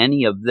in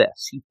any of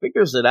this. He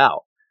figures it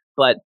out.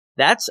 But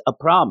that's a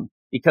problem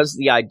because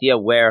the idea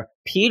where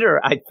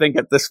Peter, I think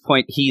at this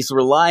point, he's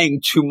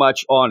relying too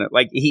much on it.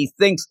 Like he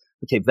thinks,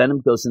 okay,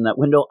 Venom goes in that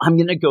window. I'm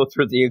going to go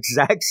through the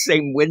exact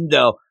same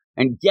window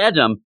and get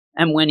him.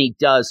 And when he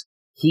does,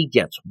 he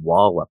gets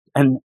walloped.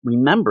 And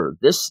remember,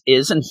 this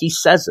is, and he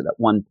says it at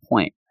one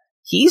point,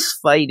 he's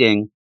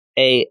fighting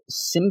a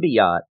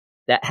symbiote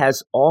that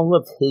has all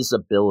of his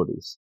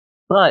abilities.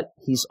 But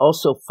he's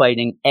also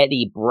fighting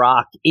Eddie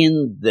Brock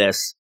in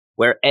this,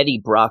 where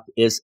Eddie Brock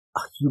is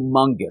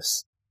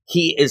humongous.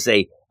 He is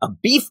a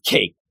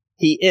beefcake.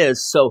 He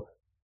is. So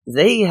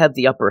they have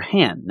the upper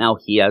hand. Now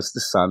he has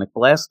the sonic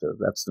blaster.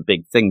 That's the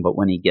big thing. But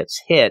when he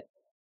gets hit,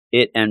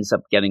 it ends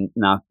up getting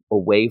knocked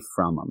away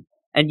from him.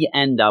 And you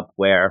end up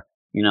where,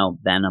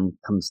 Venom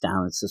comes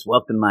down and says,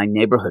 welcome to my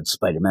neighborhood,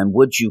 Spider-Man.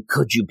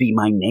 Could you be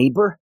my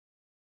neighbor?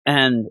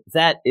 And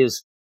that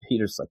is,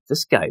 Peter's like,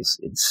 this guy's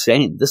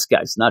insane. This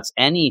guy's nuts.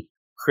 Any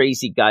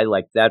crazy guy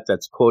like that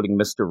that's quoting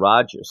Mr.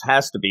 Rogers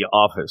has to be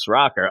off his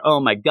rocker.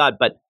 Oh, my God.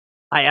 But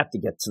I have to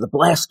get to the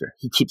blaster.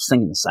 He keeps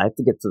saying this. I have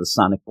to get to the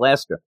sonic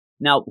blaster.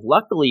 Now,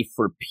 luckily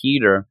for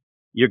Peter,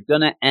 you're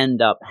going to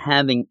end up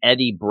having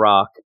Eddie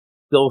Brock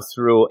go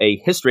through a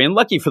history. And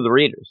lucky for the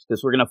readers,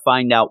 because we're going to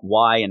find out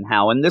why and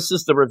how. And this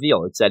is the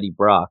reveal. It's Eddie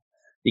Brock.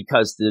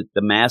 Because the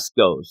mask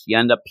goes. You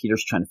end up,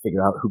 Peter's trying to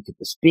figure out who could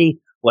this be?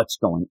 What's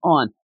going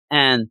on?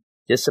 And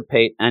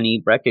dissipate, and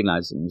he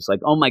recognizes him. He's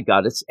like, oh, my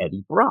God, it's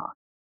Eddie Brock.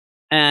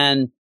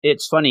 And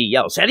it's funny, he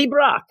yells, Eddie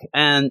Brock.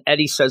 And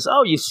Eddie says,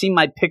 oh, you've seen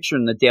my picture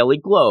in the Daily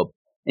Globe.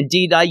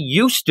 Indeed, I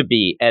used to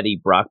be Eddie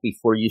Brock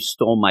before you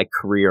stole my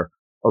career,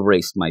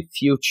 erased my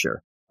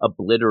future,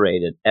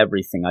 obliterated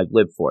everything I've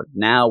lived for.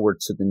 Now we're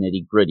to the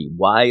nitty gritty.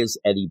 Why is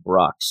Eddie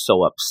Brock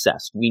so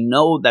obsessed? We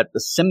know that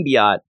the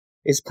symbiote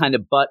is kind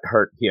of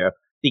butthurt here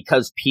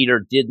because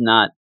Peter did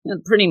not,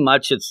 pretty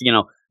much it's,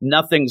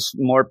 nothing's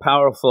more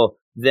powerful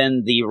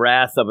than the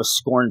wrath of a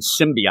scorned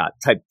symbiote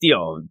type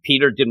deal.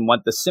 Peter didn't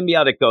want the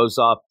symbiote. It goes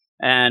off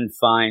and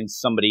finds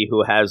somebody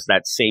who has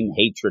that same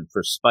hatred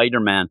for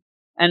Spider-Man.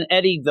 And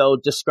Eddie, though,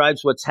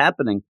 describes what's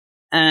happening.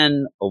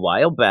 And a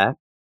while back,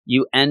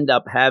 you end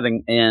up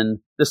having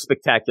in the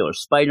Spectacular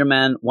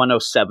Spider-Man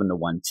 107 to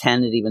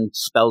 110, it even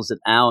spells it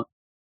out,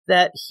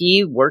 that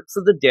he worked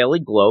for the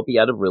Daily Globe. He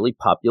had a really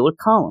popular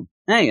column.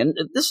 Hey, and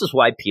this is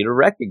why Peter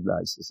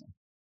recognizes him.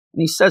 And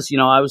he says,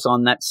 I was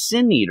on that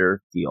Sin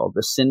Eater deal.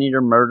 The Sin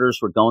Eater murders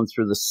were going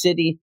through the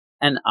city,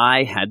 and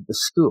I had the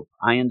scoop.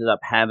 I ended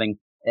up having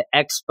an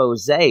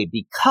expose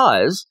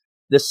because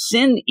the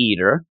Sin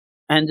Eater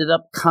ended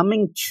up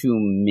coming to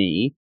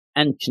me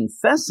and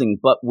confessing,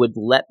 but would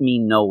let me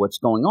know what's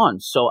going on.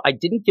 So I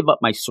didn't give up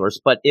my source,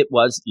 but it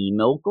was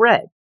Emo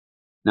Greg.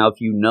 Now,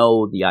 if you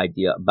know the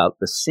idea about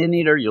the Sin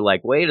Eater, you're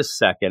like, wait a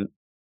second,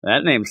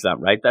 that name's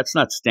not right. That's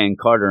not Stan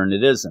Carter, and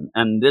it isn't.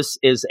 And this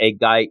is a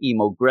guy,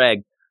 Emo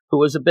Greg, who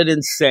was a bit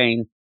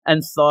insane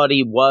and thought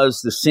he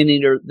was the Sin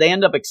Eater. They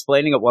end up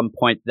explaining at one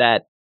point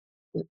that,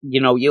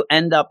 you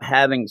end up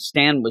having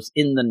Stan was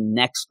in the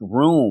next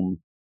room.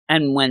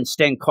 And when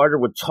Stan Carter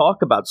would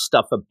talk about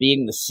stuff of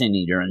being the Sin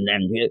Eater, and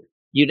then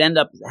you'd end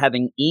up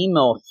having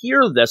Emo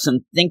hear this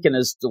and think in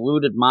his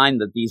deluded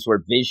mind that these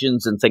were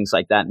visions and things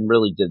like that, and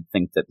really did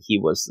think that he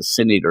was the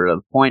Sin Eater. At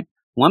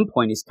one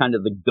point, he's kind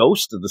of the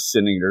ghost of the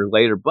Sin Eater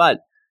later,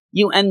 but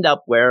you end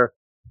up where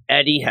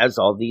Eddie has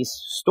all these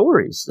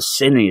stories, the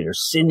Sin Eater,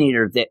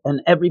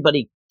 and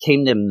everybody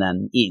came to him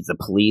then, the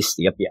police,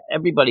 the FBI,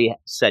 everybody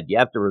said, you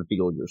have to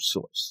reveal your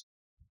source.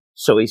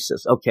 So he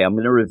says, okay, I'm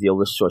going to reveal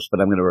the source,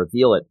 but I'm going to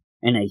reveal it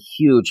in a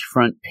huge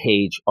front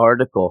page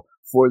article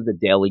for the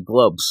Daily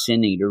Globe,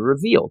 Sin Eater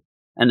Revealed.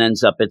 And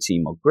ends up, it's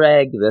Emo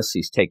Greg,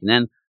 he's taken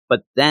in.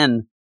 But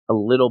then a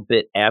little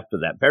bit after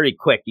that, very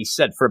quick, he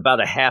said for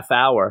about a half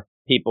hour,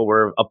 people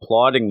were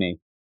applauding me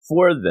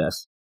for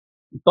this.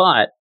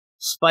 But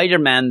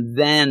Spider-Man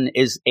then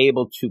is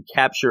able to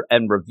capture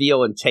and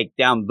reveal and take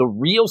down the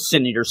real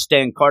Sin Eater,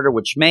 Stan Carter,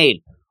 which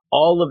made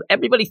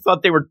everybody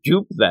thought they were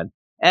duped then.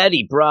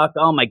 Eddie Brock,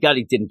 oh my God,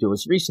 he didn't do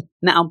his research.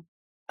 Now,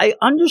 I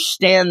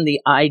understand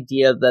the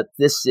idea that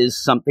this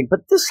is something,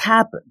 but this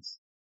happens.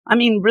 I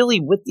mean,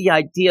 really, with the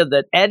idea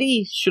that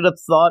Eddie should have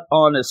thought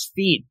on his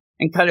feet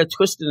and kind of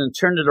twisted and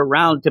turned it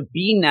around to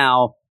be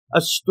now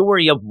a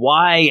story of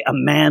why a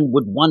man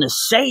would want to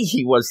say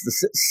he was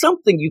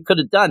something you could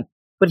have done.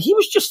 But he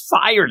was just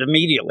fired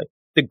immediately.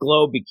 The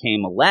Globe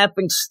became a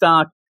laughing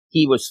stock.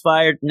 He was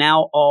fired.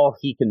 Now all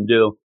he can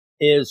do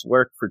is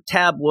work for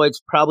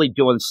tabloids, probably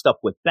doing stuff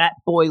with Bat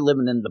Boy,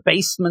 living in the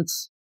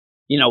basements.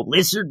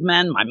 Lizard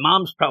Men. My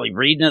mom's probably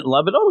reading it and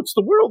loving it. Oh, it's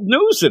the World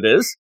News, it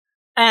is.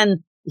 And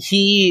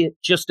he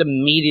just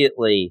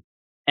immediately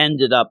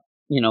ended up,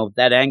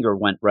 that anger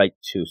went right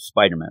to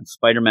Spider-Man.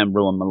 Spider-Man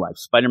ruined my life.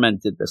 Spider-Man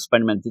did this.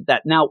 Spider-Man did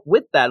that. Now,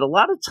 with that, a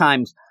lot of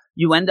times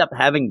you end up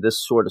having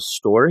this sort of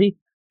story,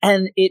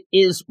 and it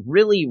is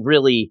really,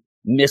 really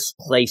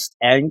misplaced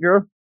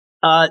anger.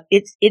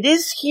 It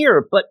is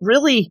here, but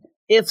really,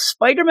 if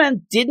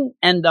Spider-Man didn't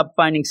end up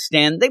finding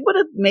Stan, they would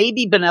have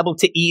maybe been able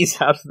to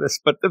ease out of this.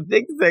 But the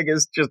big thing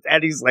is just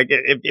Eddie's like,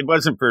 if it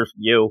wasn't for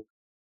you,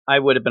 I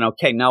would have been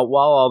okay. Now,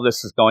 while all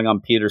this is going on,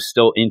 Peter's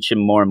still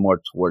inching more and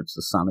more towards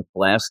the Sonic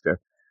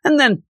Blaster. And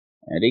then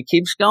Eddie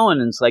keeps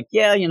going and it's like,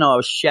 yeah, I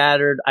was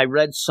shattered. I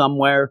read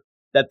somewhere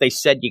that they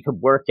said you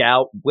could work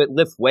out,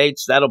 lift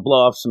weights, that'll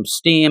blow off some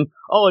steam.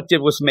 All it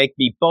did was make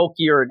me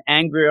bulkier and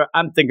angrier.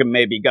 I'm thinking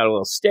maybe you got a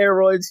little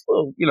steroids,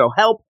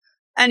 help.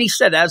 And he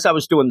said, as I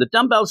was doing the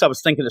dumbbells, I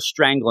was thinking of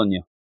strangling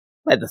you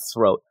by the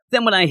throat.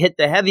 Then when I hit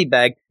the heavy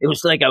bag, it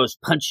was like I was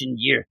punching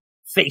your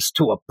face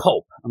to a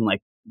pulp. I'm like,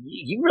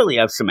 you really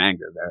have some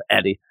anger there,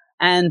 Eddie.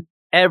 And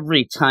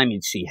every time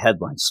you'd see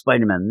headlines,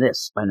 Spider-Man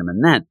this, Spider-Man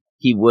that,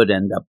 he would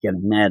end up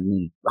getting mad and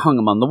he hung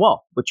him on the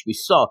wall, which we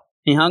saw.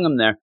 He hung him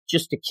there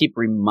just to keep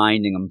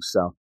reminding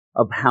himself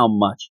of how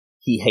much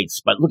he hates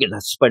Spider-Man. Look at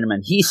that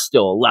Spider-Man. He's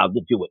still allowed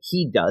to do what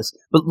he does,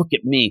 but look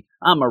at me.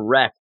 I'm a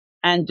wreck.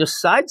 And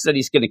decides that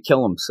he's going to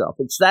kill himself.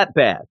 It's that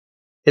bad.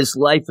 His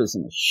life is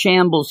in a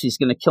shambles. He's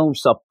going to kill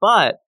himself,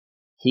 but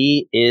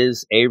he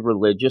is a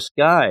religious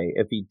guy.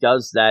 If he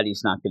does that,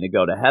 he's not going to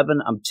go to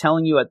heaven. I'm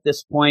telling you, at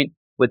this point,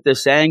 with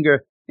this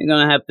anger, you're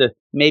going to have to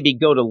maybe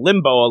go to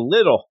limbo a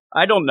little.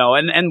 I don't know.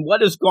 And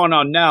what is going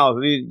on now?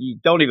 You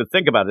don't even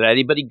think about it,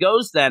 Eddie. But he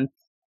goes then,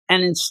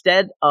 and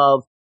instead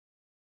of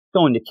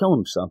going to kill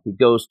himself, he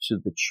goes to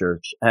the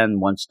church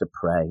and wants to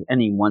pray,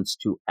 and he wants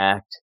to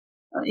act.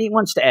 He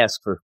wants to ask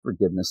for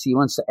forgiveness. He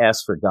wants to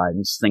ask for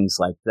guidance, things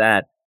like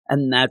that.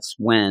 And that's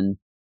when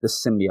the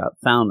symbiote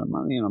found him.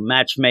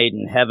 Match made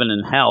in heaven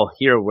and hell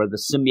here, where the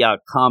symbiote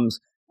comes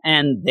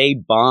and they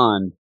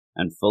bond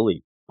and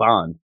fully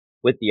bond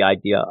with the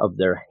idea of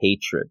their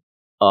hatred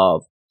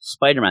of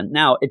Spider-Man.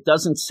 Now, it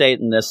doesn't say it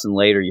in this, and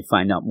later you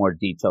find out more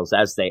details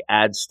as they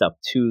add stuff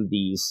to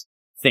these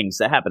things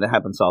that happen. It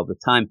happens all the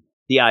time.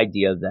 The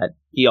idea that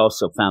he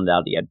also found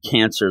out he had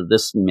cancer.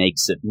 This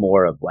makes it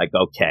more of like,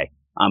 okay,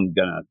 I'm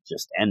going to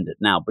just end it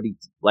now. But he,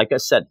 like I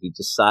said, he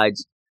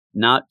decides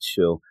not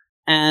to.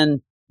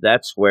 And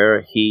that's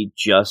where he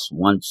just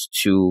wants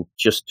to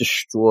just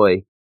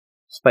destroy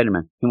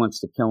Spider-Man. He wants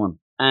to kill him.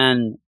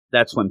 And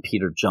that's when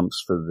Peter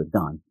jumps for the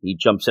gun. He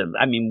jumps in.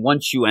 I mean,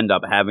 once you end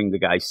up having the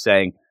guy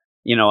saying,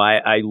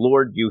 I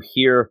lured you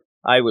here.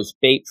 I was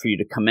bait for you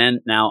to come in.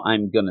 Now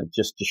I'm going to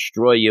just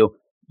destroy you.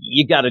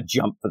 You got to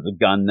jump for the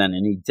gun then.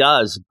 And he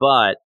does,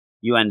 but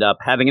you end up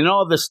having, and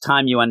all this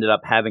time you ended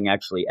up having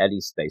actually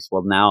Eddie's face.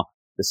 Well, now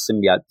the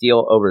symbiote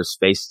deal over his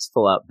face, it's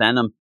full out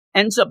venom,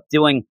 ends up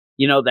doing,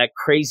 that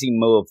crazy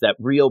move that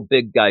real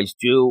big guys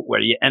do where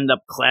you end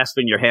up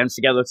clasping your hands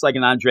together. It's like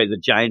an Andre the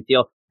Giant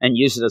deal, and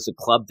use it as a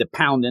club to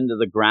pound into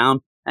the ground.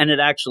 And it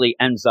actually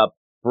ends up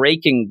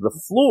breaking the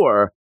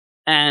floor.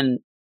 And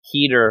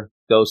Peter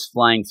goes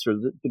flying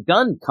through. The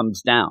gun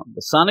comes down.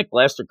 The sonic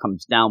blaster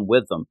comes down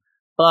with him.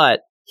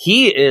 But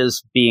he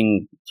is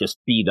being just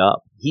beat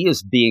up. He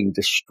is being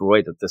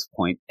destroyed at this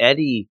point.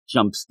 Eddie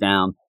jumps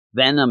down.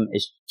 Venom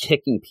is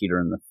kicking Peter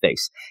in the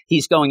face.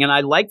 He's going, and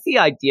I like the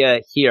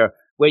idea here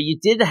where you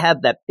did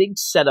have that big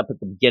setup at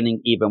the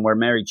beginning, even where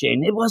Mary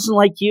Jane, it wasn't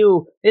like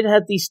you. It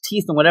had these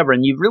teeth and whatever.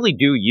 And you really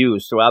do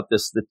use throughout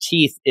this, the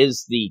teeth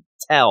is the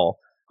tell.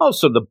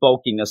 Also the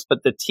bulkiness, but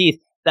the teeth,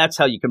 that's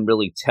how you can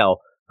really tell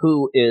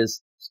who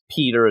is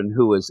Peter and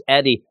who is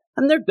Eddie.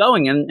 And they're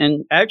going,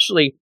 and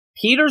actually,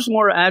 Peter's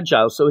more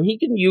agile, so he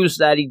can use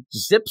that. He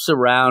zips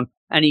around,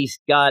 and he's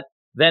got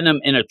Venom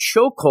in a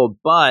chokehold,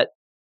 but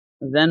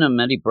Venom,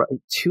 Eddie,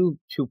 too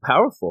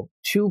powerful,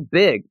 too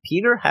big.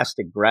 Peter has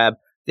to grab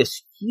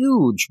this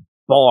huge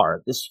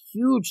bar, this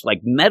huge,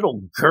 like,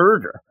 metal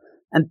girder,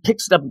 and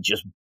picks it up and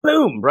just,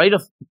 boom, right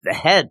off the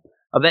head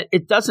of it.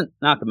 It doesn't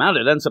knock him out.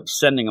 It ends up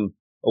sending him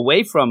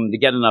away from him to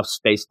get enough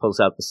space, pulls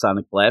out the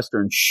sonic blaster,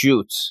 and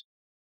shoots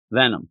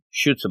Venom,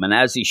 shoots him. And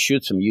as he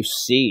shoots him, you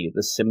see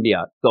the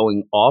symbiote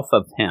going off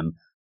of him.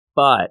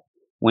 But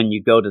when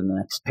you go to the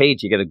next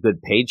page, you get a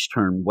good page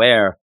turn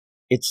where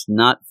it's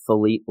not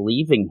fully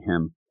leaving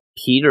him.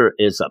 Peter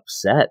is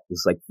upset.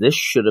 He's like, this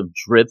should have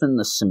driven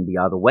the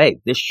symbiote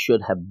away. This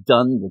should have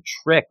done the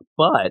trick.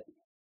 But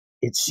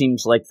it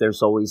seems like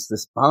there's always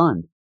this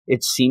bond.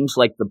 It seems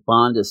like the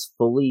bond is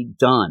fully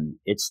done.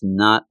 It's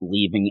not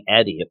leaving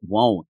Eddie. It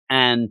won't.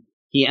 And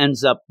he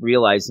ends up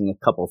realizing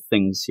a couple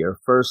things here.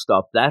 First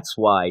off, that's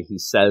why he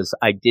says,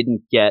 I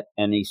didn't get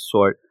any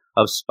sort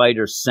of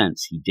spider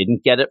sense. He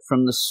didn't get it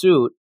from the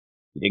suit.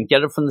 He didn't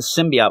get it from the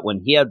symbiote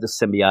when he had the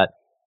symbiote.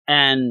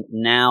 And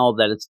now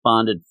that it's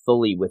bonded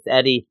fully with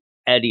Eddie,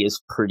 Eddie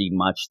is pretty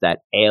much that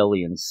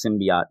alien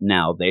symbiote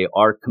now. They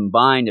are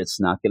combined. It's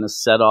not going to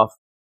set off,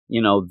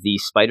 the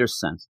spider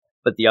sense.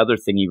 But the other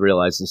thing he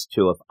realizes,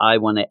 too, if I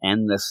want to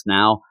end this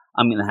now,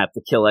 I'm going to have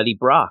to kill Eddie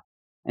Brock.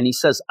 And he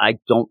says, I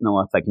don't know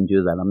if I can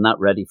do that. I'm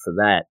not ready for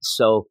that.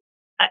 So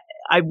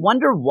I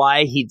wonder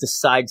why he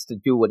decides to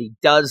do what he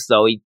does,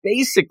 though. He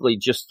basically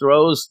just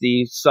throws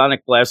the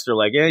sonic blaster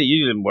like, hey,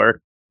 you didn't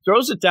work,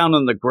 throws it down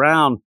on the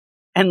ground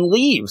and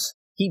leaves.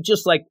 He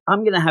just like,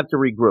 I'm going to have to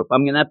regroup.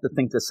 I'm going to have to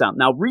think this out.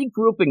 Now,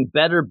 regrouping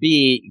better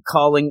be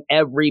calling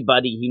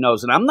everybody he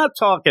knows. And I'm not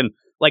talking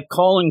like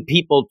calling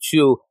people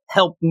to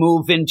help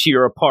move into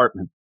your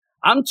apartment.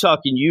 I'm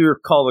talking you're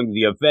calling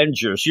the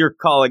Avengers. You're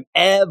calling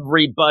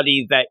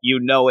everybody that you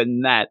know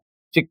in that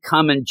to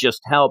come and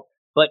just help.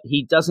 But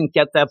he doesn't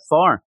get that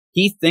far.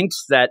 He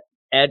thinks that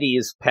Eddie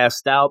is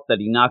passed out, that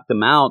he knocked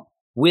him out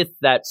with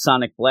that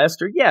sonic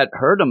blaster. Yeah, it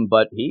hurt him,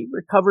 but he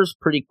recovers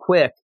pretty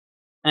quick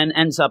and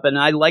ends up, and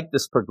I like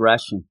this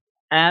progression.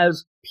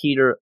 As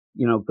Peter,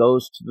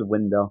 goes to the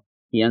window,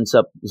 he ends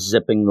up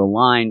zipping the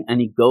line and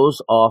he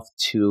goes off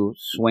to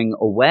swing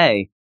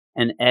away.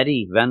 And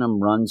Eddie,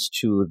 Venom, runs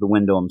to the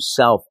window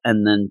himself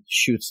and then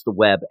shoots the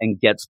web and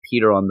gets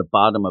Peter on the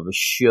bottom of a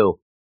shoe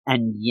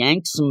and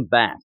yanks him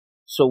back.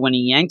 So when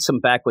he yanks him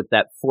back with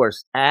that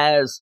force,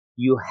 as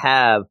you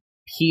have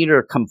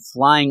Peter come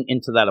flying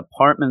into that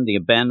apartment, the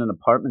abandoned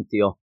apartment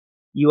deal,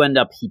 you end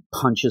up, he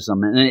punches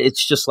him. And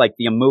it's just like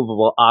the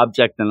immovable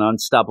object and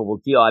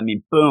unstoppable deal. I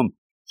mean, boom,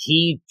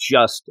 he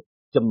just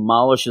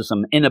demolishes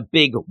him in a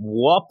big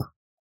whoop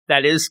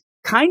that is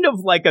kind of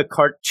like a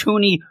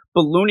cartoony,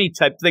 balloony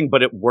type thing,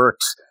 but it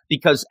works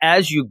because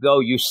as you go,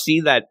 you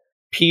see that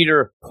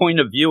Peter point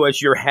of view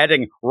as you're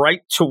heading right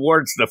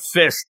towards the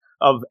fist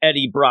of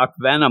Eddie Brock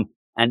Venom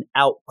and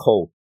out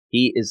cold.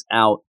 He is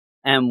out.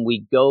 And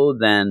we go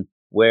then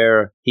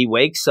where he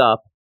wakes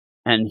up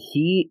and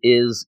he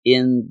is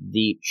in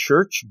the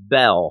church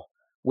bell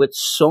with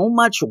so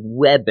much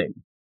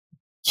webbing,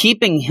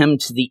 keeping him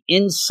to the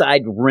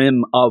inside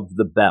rim of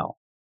the bell.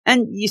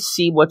 And you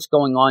see what's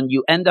going on.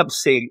 You end up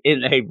seeing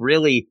in a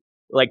really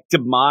like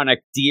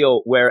demonic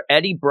deal where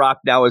Eddie Brock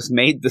now has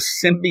made the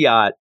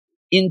symbiote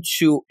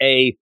into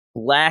a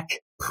black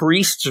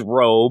priest's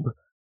robe.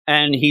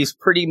 And he's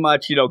pretty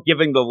much,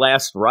 giving the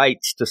last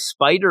rites to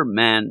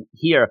Spider-Man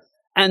here.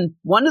 And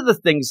one of the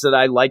things that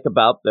I like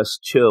about this,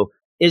 too,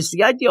 is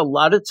the idea a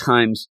lot of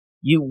times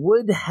you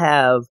would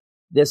have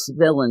this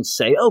villain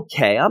say,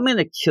 okay, I'm going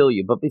to kill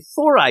you. But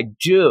before I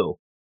do,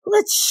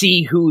 let's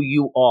see who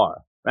you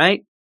are,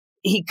 right?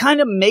 He kind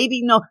of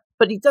maybe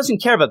but he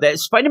doesn't care about that.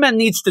 Spider-Man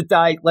needs to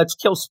die. Let's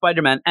kill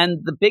Spider-Man. And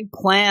the big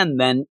plan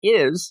then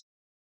is,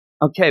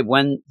 okay,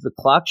 when the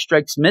clock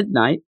strikes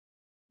midnight,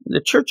 the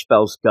church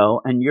bells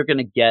go, and you're going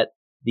to get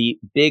the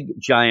big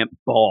giant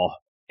ball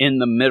in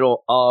the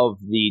middle of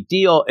the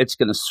deal. It's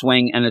going to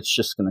swing, and it's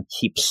just going to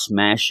keep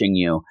smashing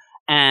you.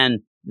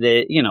 And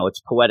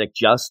it's poetic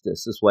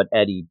justice is what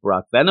Eddie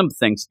Brock Venom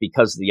thinks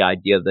because of the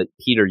idea that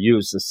Peter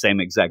used the same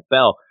exact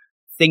bell,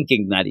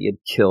 thinking that he had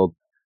killed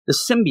the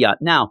symbiote.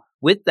 Now,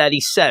 with that,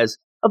 he says,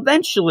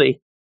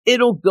 eventually,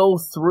 it'll go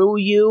through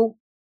you,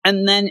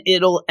 and then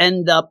it'll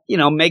end up,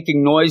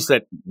 making noise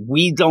that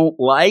we don't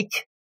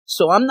like.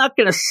 So I'm not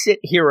going to sit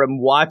here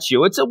and watch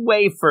you. It's a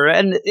wafer,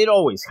 and it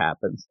always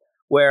happens,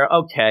 where,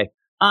 okay,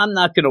 I'm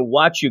not going to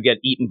watch you get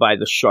eaten by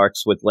the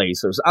sharks with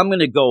lasers. I'm going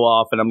to go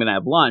off and I'm going to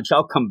have lunch.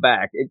 I'll come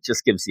back. It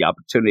just gives the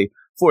opportunity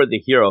for the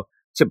hero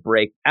to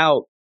break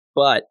out.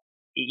 But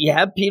you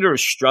have Peter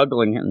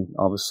struggling, and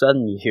all of a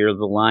sudden you hear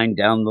the line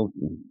down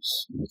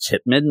it's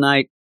hit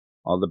midnight.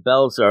 All the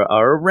bells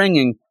are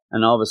ringing,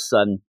 and all of a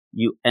sudden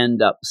you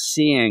end up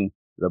seeing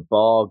the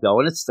ball go,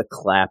 and it's the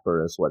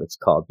clapper is what it's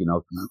called,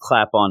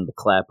 clap on the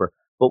clapper.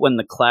 But when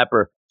the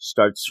clapper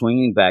starts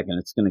swinging back and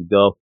it's going to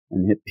go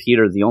and hit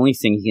Peter, the only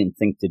thing he can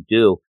think to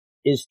do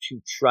is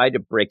to try to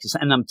break his.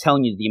 And I'm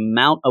telling you, the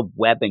amount of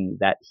webbing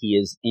that he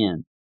is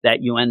in,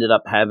 that you ended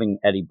up having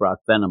Eddie Brock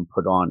Venom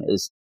put on,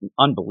 is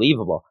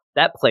unbelievable.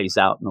 That plays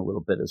out in a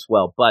little bit as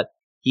well. But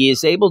he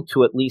is able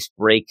to at least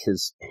break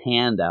his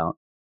hand out,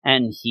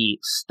 and he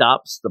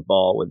stops the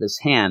ball with his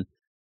hand.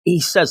 He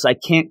says, I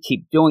can't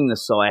keep doing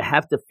this, so I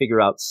have to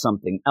figure out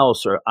something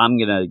else, or I'm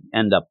going to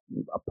end up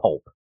a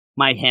pulp.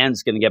 My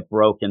hand's going to get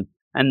broken,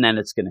 and then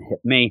it's going to hit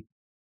me.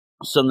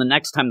 So the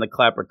next time the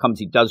clapper comes,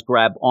 he does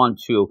grab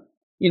onto,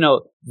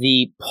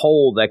 the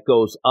pole that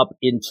goes up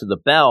into the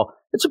bell.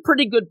 It's a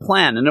pretty good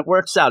plan, and it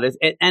works out.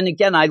 And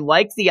again, I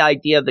like the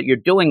idea that you're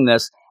doing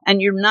this,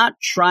 and you're not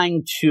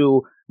trying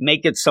to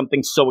make it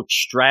something so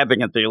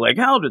extravagant that you're like,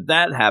 how did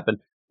that happen?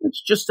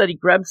 It's just that he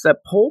grabs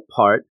that pole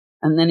part,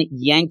 and then it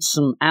yanks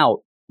him out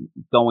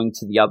going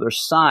to the other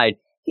side.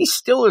 He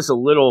still is a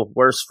little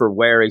worse for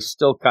wear. He's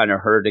still kind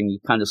of hurting. He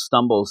kind of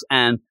stumbles,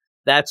 and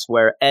that's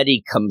where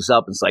Eddie comes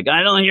up and is like,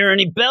 I don't hear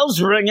any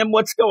bells ringing.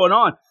 What's going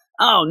on?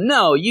 Oh,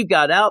 no, you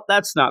got out.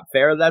 That's not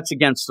fair. That's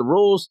against the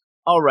rules.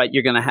 All right,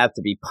 you're going to have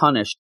to be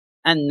punished.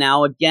 And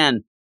now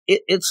again,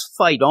 it's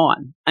fight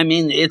on. I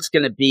mean, it's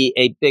going to be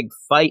a big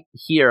fight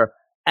here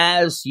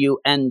as you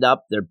end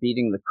up, they're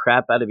beating the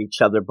crap out of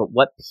each other. But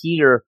what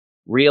Peter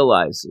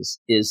realizes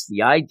is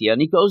the idea,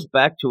 and he goes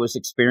back to his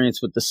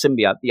experience with the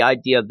symbiote, the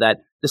idea that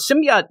the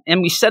symbiote,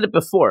 and we said it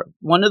before,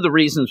 one of the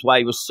reasons why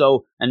he was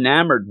so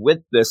enamored with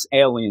this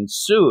alien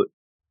suit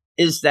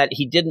is that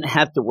he didn't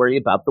have to worry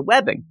about the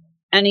webbing.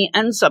 And he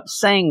ends up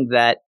saying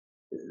that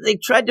they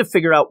tried to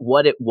figure out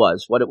what it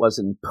was,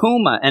 and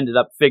Puma ended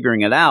up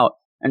figuring it out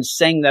and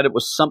saying that it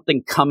was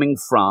something coming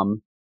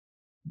from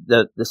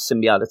the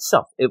symbiote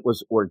itself. It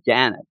was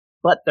organic,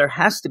 but there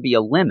has to be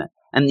a limit.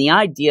 And the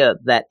idea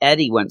that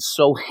Eddie went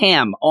so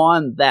ham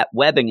on that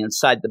webbing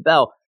inside the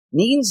bell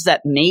means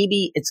that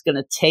maybe it's going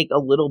to take a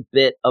little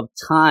bit of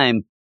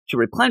time to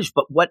replenish.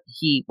 But what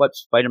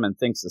Spider-Man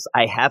thinks is,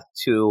 I have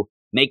to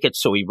make it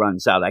so he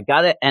runs out. I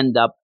got to end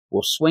up,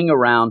 we'll swing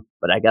around,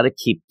 but I got to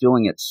keep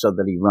doing it so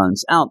that he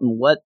runs out. And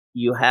what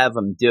you have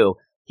him do,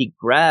 he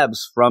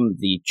grabs from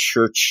the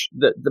church,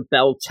 the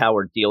bell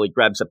tower deal, he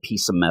grabs a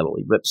piece of metal,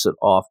 he rips it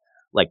off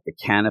like the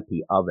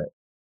canopy of it.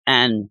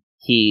 And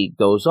he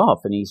goes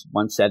off, and he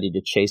wants Eddie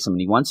to chase him,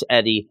 and he wants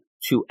Eddie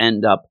to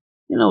end up,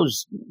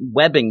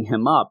 webbing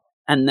him up.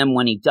 And then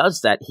when he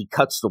does that, he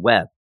cuts the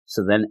web.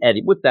 So then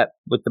Eddie, with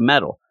the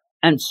metal.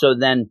 And so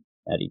then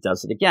Eddie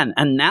does it again.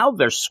 And now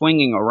they're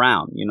swinging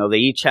around. They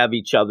each have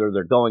each other.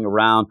 They're going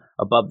around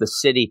above the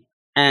city.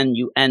 And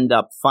you end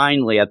up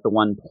finally at the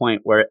one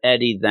point where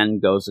Eddie then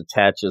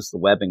attaches the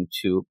webbing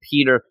to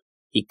Peter.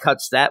 He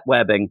cuts that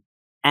webbing,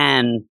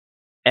 and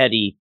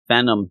Eddie,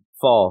 Venom,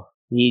 fall.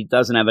 He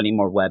doesn't have any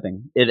more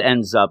webbing. It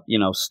ends up,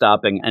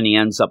 stopping, and he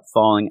ends up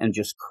falling and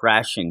just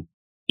crashing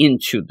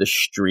into the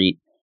street,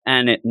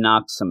 and it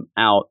knocks him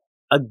out.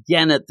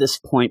 Again, at this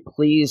point,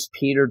 please,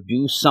 Peter,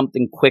 do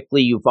something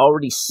quickly. You've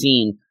already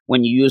seen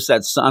when you use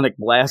that sonic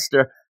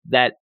blaster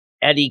that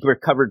Eddie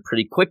recovered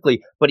pretty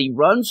quickly, but he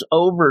runs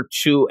over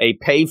to a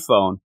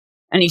payphone,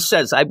 and he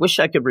says, I wish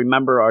I could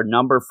remember our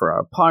number for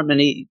our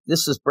apartment.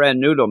 This is brand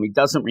new to him. He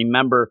doesn't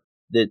remember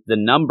the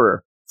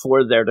number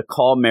for there to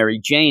call Mary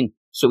Jane.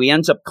 So he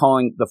ends up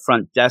calling the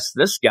front desk.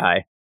 This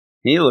guy,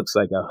 he looks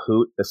like a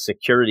hoot, the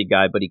security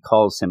guy, but he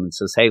calls him and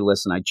says, hey,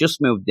 listen, I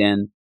just moved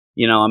in.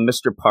 I'm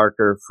Mr.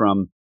 Parker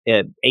from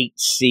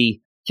 8C.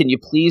 Can you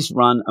please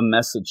run a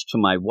message to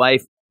my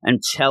wife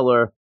and tell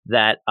her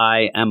that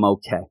I am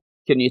okay?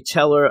 Can you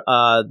tell her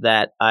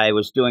that I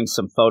was doing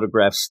some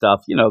photograph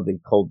stuff, the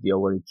cold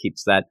deal where he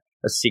keeps that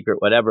a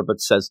secret, whatever, but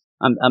says,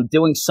 I'm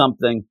doing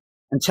something,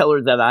 and tell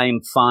her that I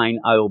am fine.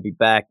 I will be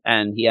back.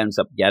 And he ends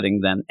up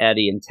getting then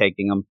Eddie and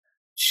taking him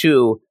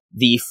to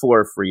the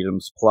Four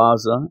Freedoms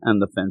Plaza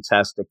and the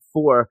Fantastic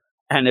Four.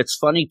 And it's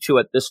funny, too,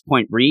 at this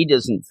point, Reed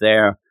isn't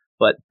there,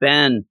 but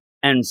Ben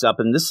ends up,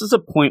 and this is a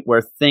point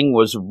where Thing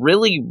was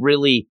really,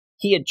 really,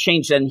 he had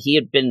changed, and he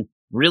had been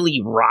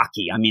really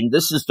Rocky. I mean,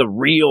 this is the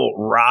real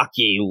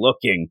Rocky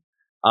looking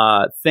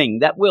Thing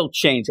that will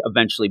change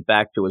eventually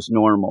back to his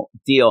normal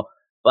deal.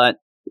 But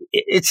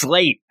it's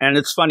late, and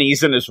it's funny.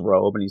 He's in his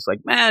robe, and he's like,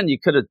 man, you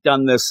could have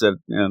done this at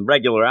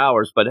regular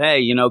hours, but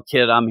hey,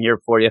 kid, I'm here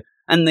for you.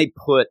 And they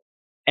put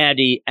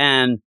Eddie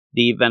and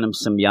the Venom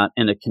symbiote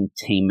in a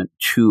containment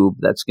tube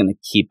that's going to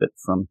keep it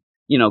from,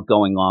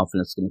 going off,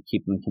 and it's going to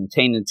keep them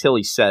contained until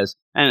he says,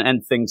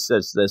 and Thing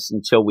says this,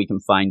 until we can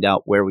find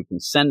out where we can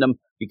send them,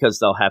 because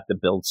they'll have to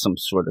build some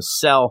sort of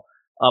cell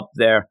up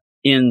there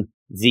in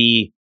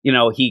the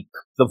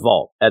the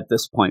vault at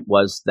this point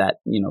was that,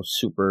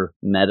 super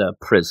meta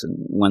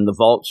prison. When the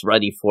vault's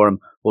ready for him,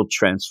 we'll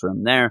transfer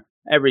him there.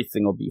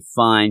 Everything will be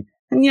fine.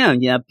 And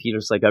yeah,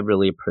 Peter's like, I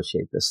really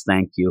appreciate this.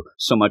 Thank you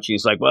so much.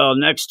 He's like, well,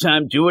 next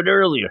time, do it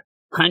earlier.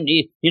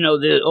 Honey,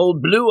 the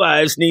old Blue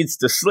Eyes needs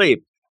to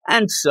sleep.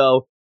 And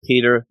so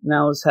Peter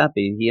now is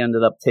happy. He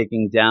ended up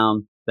taking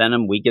down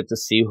Venom. We get to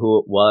see who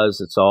it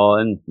was. It's all,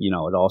 and,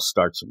 it all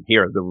starts from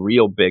here, the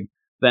real big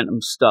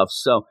Venom stuff.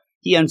 So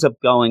he ends up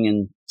going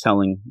and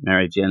telling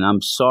Mary Jane,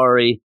 I'm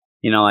sorry.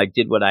 I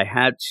did what I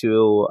had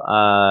to.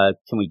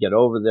 Can we get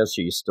over this?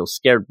 Are you still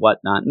scared?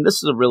 Whatnot. And this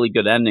is a really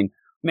good ending.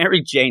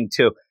 Mary Jane,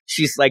 too.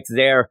 She's like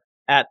there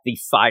at the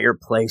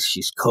fireplace.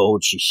 She's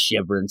cold. She's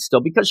shivering still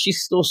because she's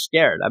still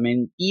scared. I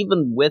mean,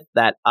 even with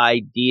that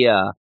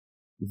idea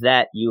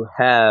that you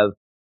have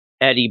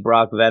Eddie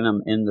Brock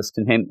Venom in this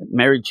containment,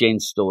 Mary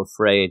Jane's still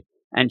afraid.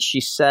 And she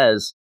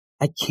says,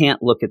 I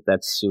can't look at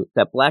that suit.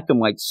 That black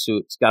and white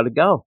suit's got to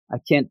go. I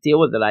can't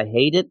deal with it. I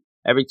hate it.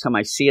 Every time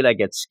I see it, I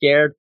get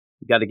scared.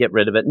 You got to get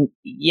rid of it. And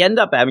you end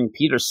up having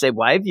Peter say,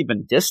 why have you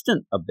been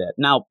distant a bit?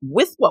 Now,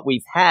 with what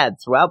we've had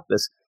throughout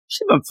this,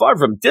 she's been far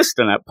from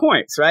distant at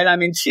points, right? I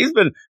mean, she's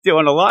been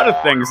doing a lot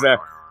of things there.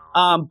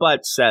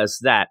 But says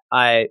that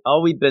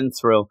all we've been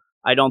through,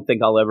 I don't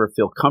think I'll ever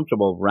feel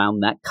comfortable around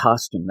that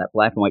costume, that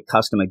black and white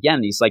costume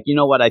again. He's like, you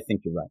know what? I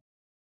think you're right.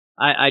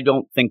 I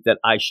don't think that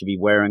I should be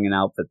wearing an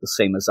outfit the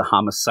same as a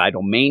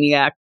homicidal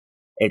maniac.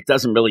 It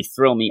doesn't really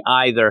thrill me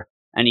either.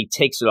 And he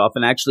takes it off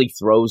and actually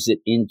throws it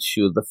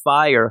into the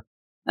fire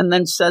and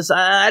then says,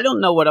 I don't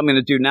know what I'm going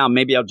to do now.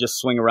 Maybe I'll just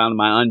swing around in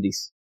my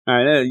undies. All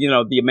right,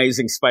 the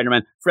Amazing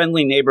Spider-Man,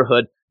 friendly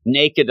neighborhood,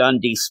 naked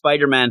undies,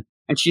 Spider-Man.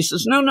 And she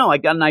says, no, I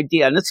got an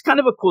idea. And it's kind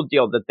of a cool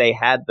deal that they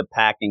had the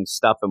packing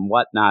stuff and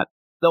whatnot.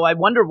 Though I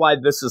wonder why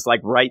this is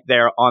like right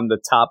there on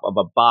the top of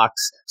a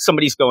box.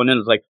 Somebody's going in.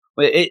 It's like,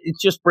 it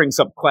just brings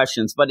up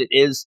questions, but it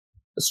is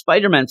a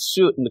Spider-Man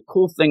suit. And the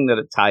cool thing that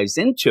it ties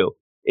into,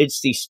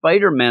 it's the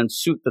Spider-Man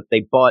suit that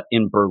they bought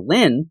in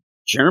Berlin,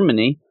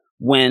 Germany,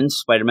 when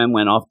Spider-Man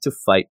went off to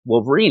fight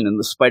Wolverine in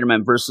the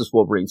Spider-Man versus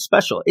Wolverine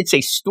special. It's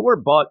a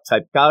store-bought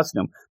type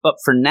costume, but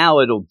for now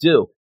it'll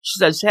do. She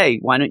says, hey,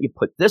 why don't you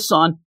put this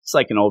on? It's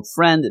like an old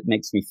friend. It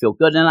makes me feel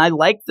good. And I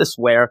like this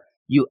where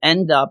you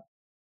end up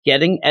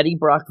getting Eddie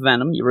Brock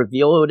Venom. You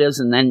reveal who it is,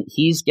 and then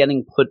he's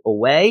getting put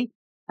away.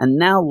 And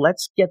now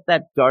let's get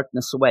that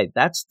darkness away.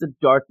 That's the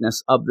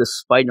darkness of the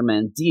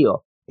Spider-Man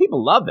deal.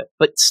 People love it,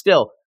 but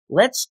still,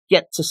 let's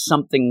get to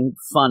something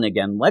fun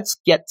again. Let's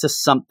get to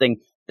something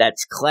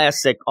that's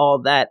classic,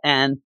 all that.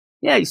 And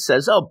yeah, he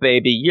says, oh,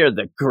 baby, you're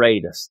the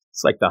greatest.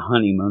 It's like the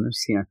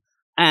honeymooners here.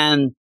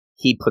 And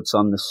he puts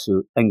on the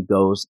suit and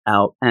goes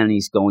out, and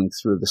he's going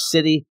through the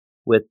city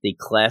with the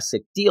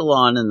classic deal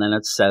on. And then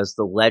it says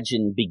the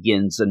legend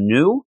begins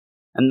anew.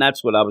 And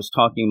that's what I was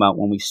talking about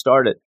when we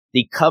started.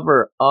 The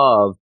cover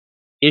of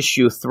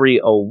issue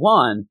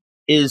 301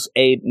 is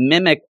a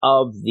mimic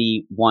of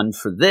the one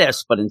for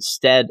this, but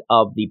instead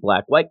of the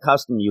black-white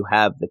costume, you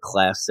have the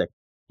classic,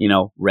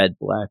 red,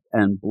 black,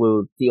 and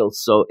blue deal.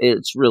 So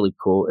it's really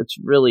cool. It's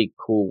really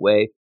cool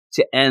way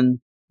to end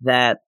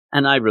that.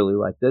 And I really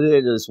liked it.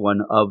 It is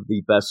one of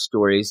the best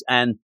stories.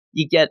 And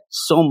you get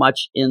so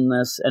much in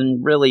this.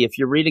 And really, if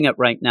you're reading it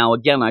right now,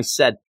 again, I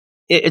said,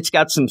 it's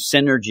got some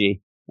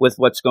synergy with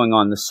what's going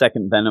on in the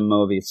second Venom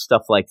movie,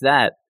 stuff like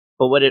that.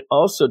 But what it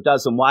also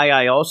does, and why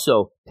I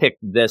also picked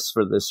this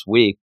for this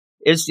week,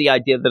 is the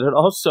idea that it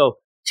also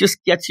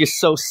just gets you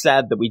so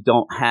sad that we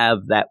don't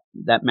have that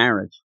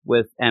marriage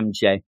with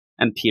MJ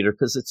and Peter,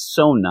 because it's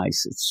so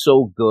nice. It's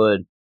so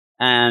good.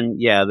 And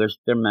yeah,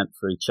 they're meant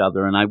for each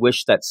other. And I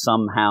wish that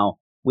somehow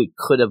we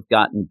could have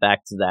gotten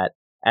back to that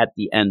at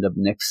the end of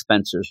Nick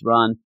Spencer's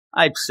run.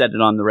 I've said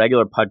it on the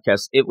regular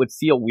podcast. It would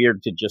feel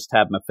weird to just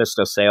have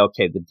Mephisto say,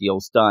 okay, the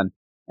deal's done.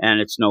 And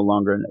it's no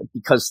longer,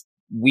 because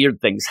weird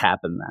things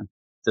happen then.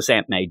 Does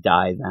Aunt May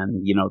die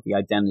then? The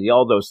identity,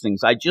 all those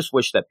things. I just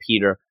wish that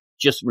Peter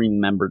just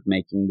remembered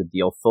making the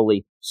deal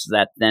fully so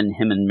that then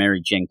him and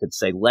Mary Jane could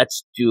say,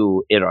 let's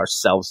do it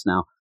ourselves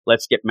now.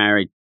 Let's get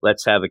married.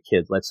 Let's have a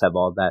kid. Let's have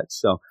all that.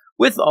 So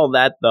with all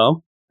that,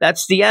 though,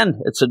 that's the end.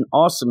 It's an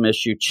awesome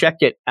issue. Check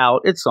it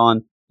out. It's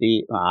on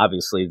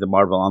obviously the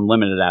Marvel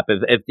Unlimited app.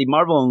 If the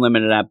Marvel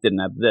Unlimited app didn't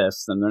have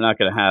this, then they're not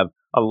going to have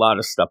a lot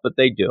of stuff, but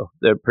they do.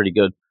 They're pretty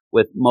good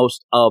with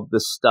most of the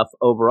stuff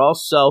overall.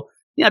 So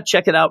yeah,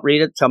 check it out,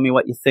 read it, tell me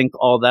what you think,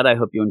 all that. I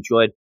hope you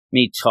enjoyed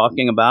me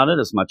talking about it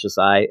as much as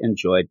I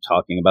enjoyed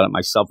talking about it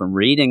myself and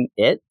reading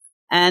it.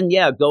 And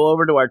yeah, go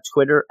over to our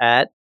Twitter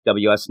at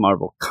WS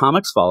Marvel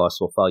Comics. Follow us,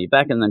 we'll follow you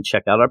back, and then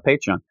check out our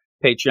Patreon,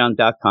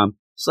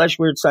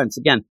 patreon.com/WeirdScience.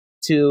 Again,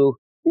 to,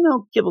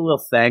 give a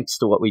little thanks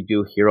to what we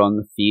do here on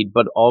the feed,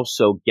 but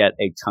also get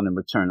a ton in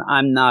return.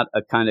 I'm not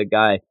a kind of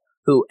guy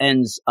who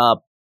ends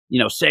up,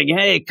 saying,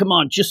 hey, come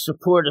on, just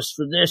support us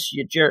for this,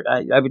 you jerk.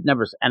 I would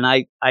never. And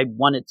I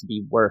want it to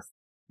be worth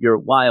your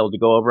while to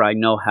go over. I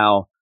know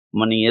how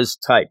money is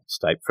tight. It's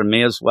tight for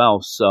me as well.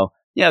 So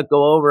yeah,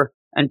 go over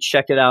and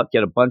check it out.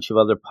 Get a bunch of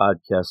other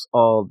podcasts,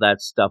 all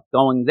that stuff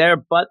going there.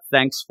 But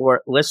thanks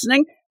for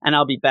listening. And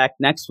I'll be back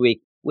next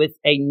week with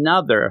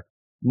another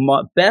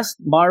Best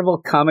Marvel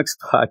Comics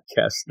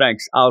podcast.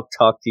 Thanks. I'll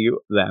talk to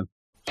you then.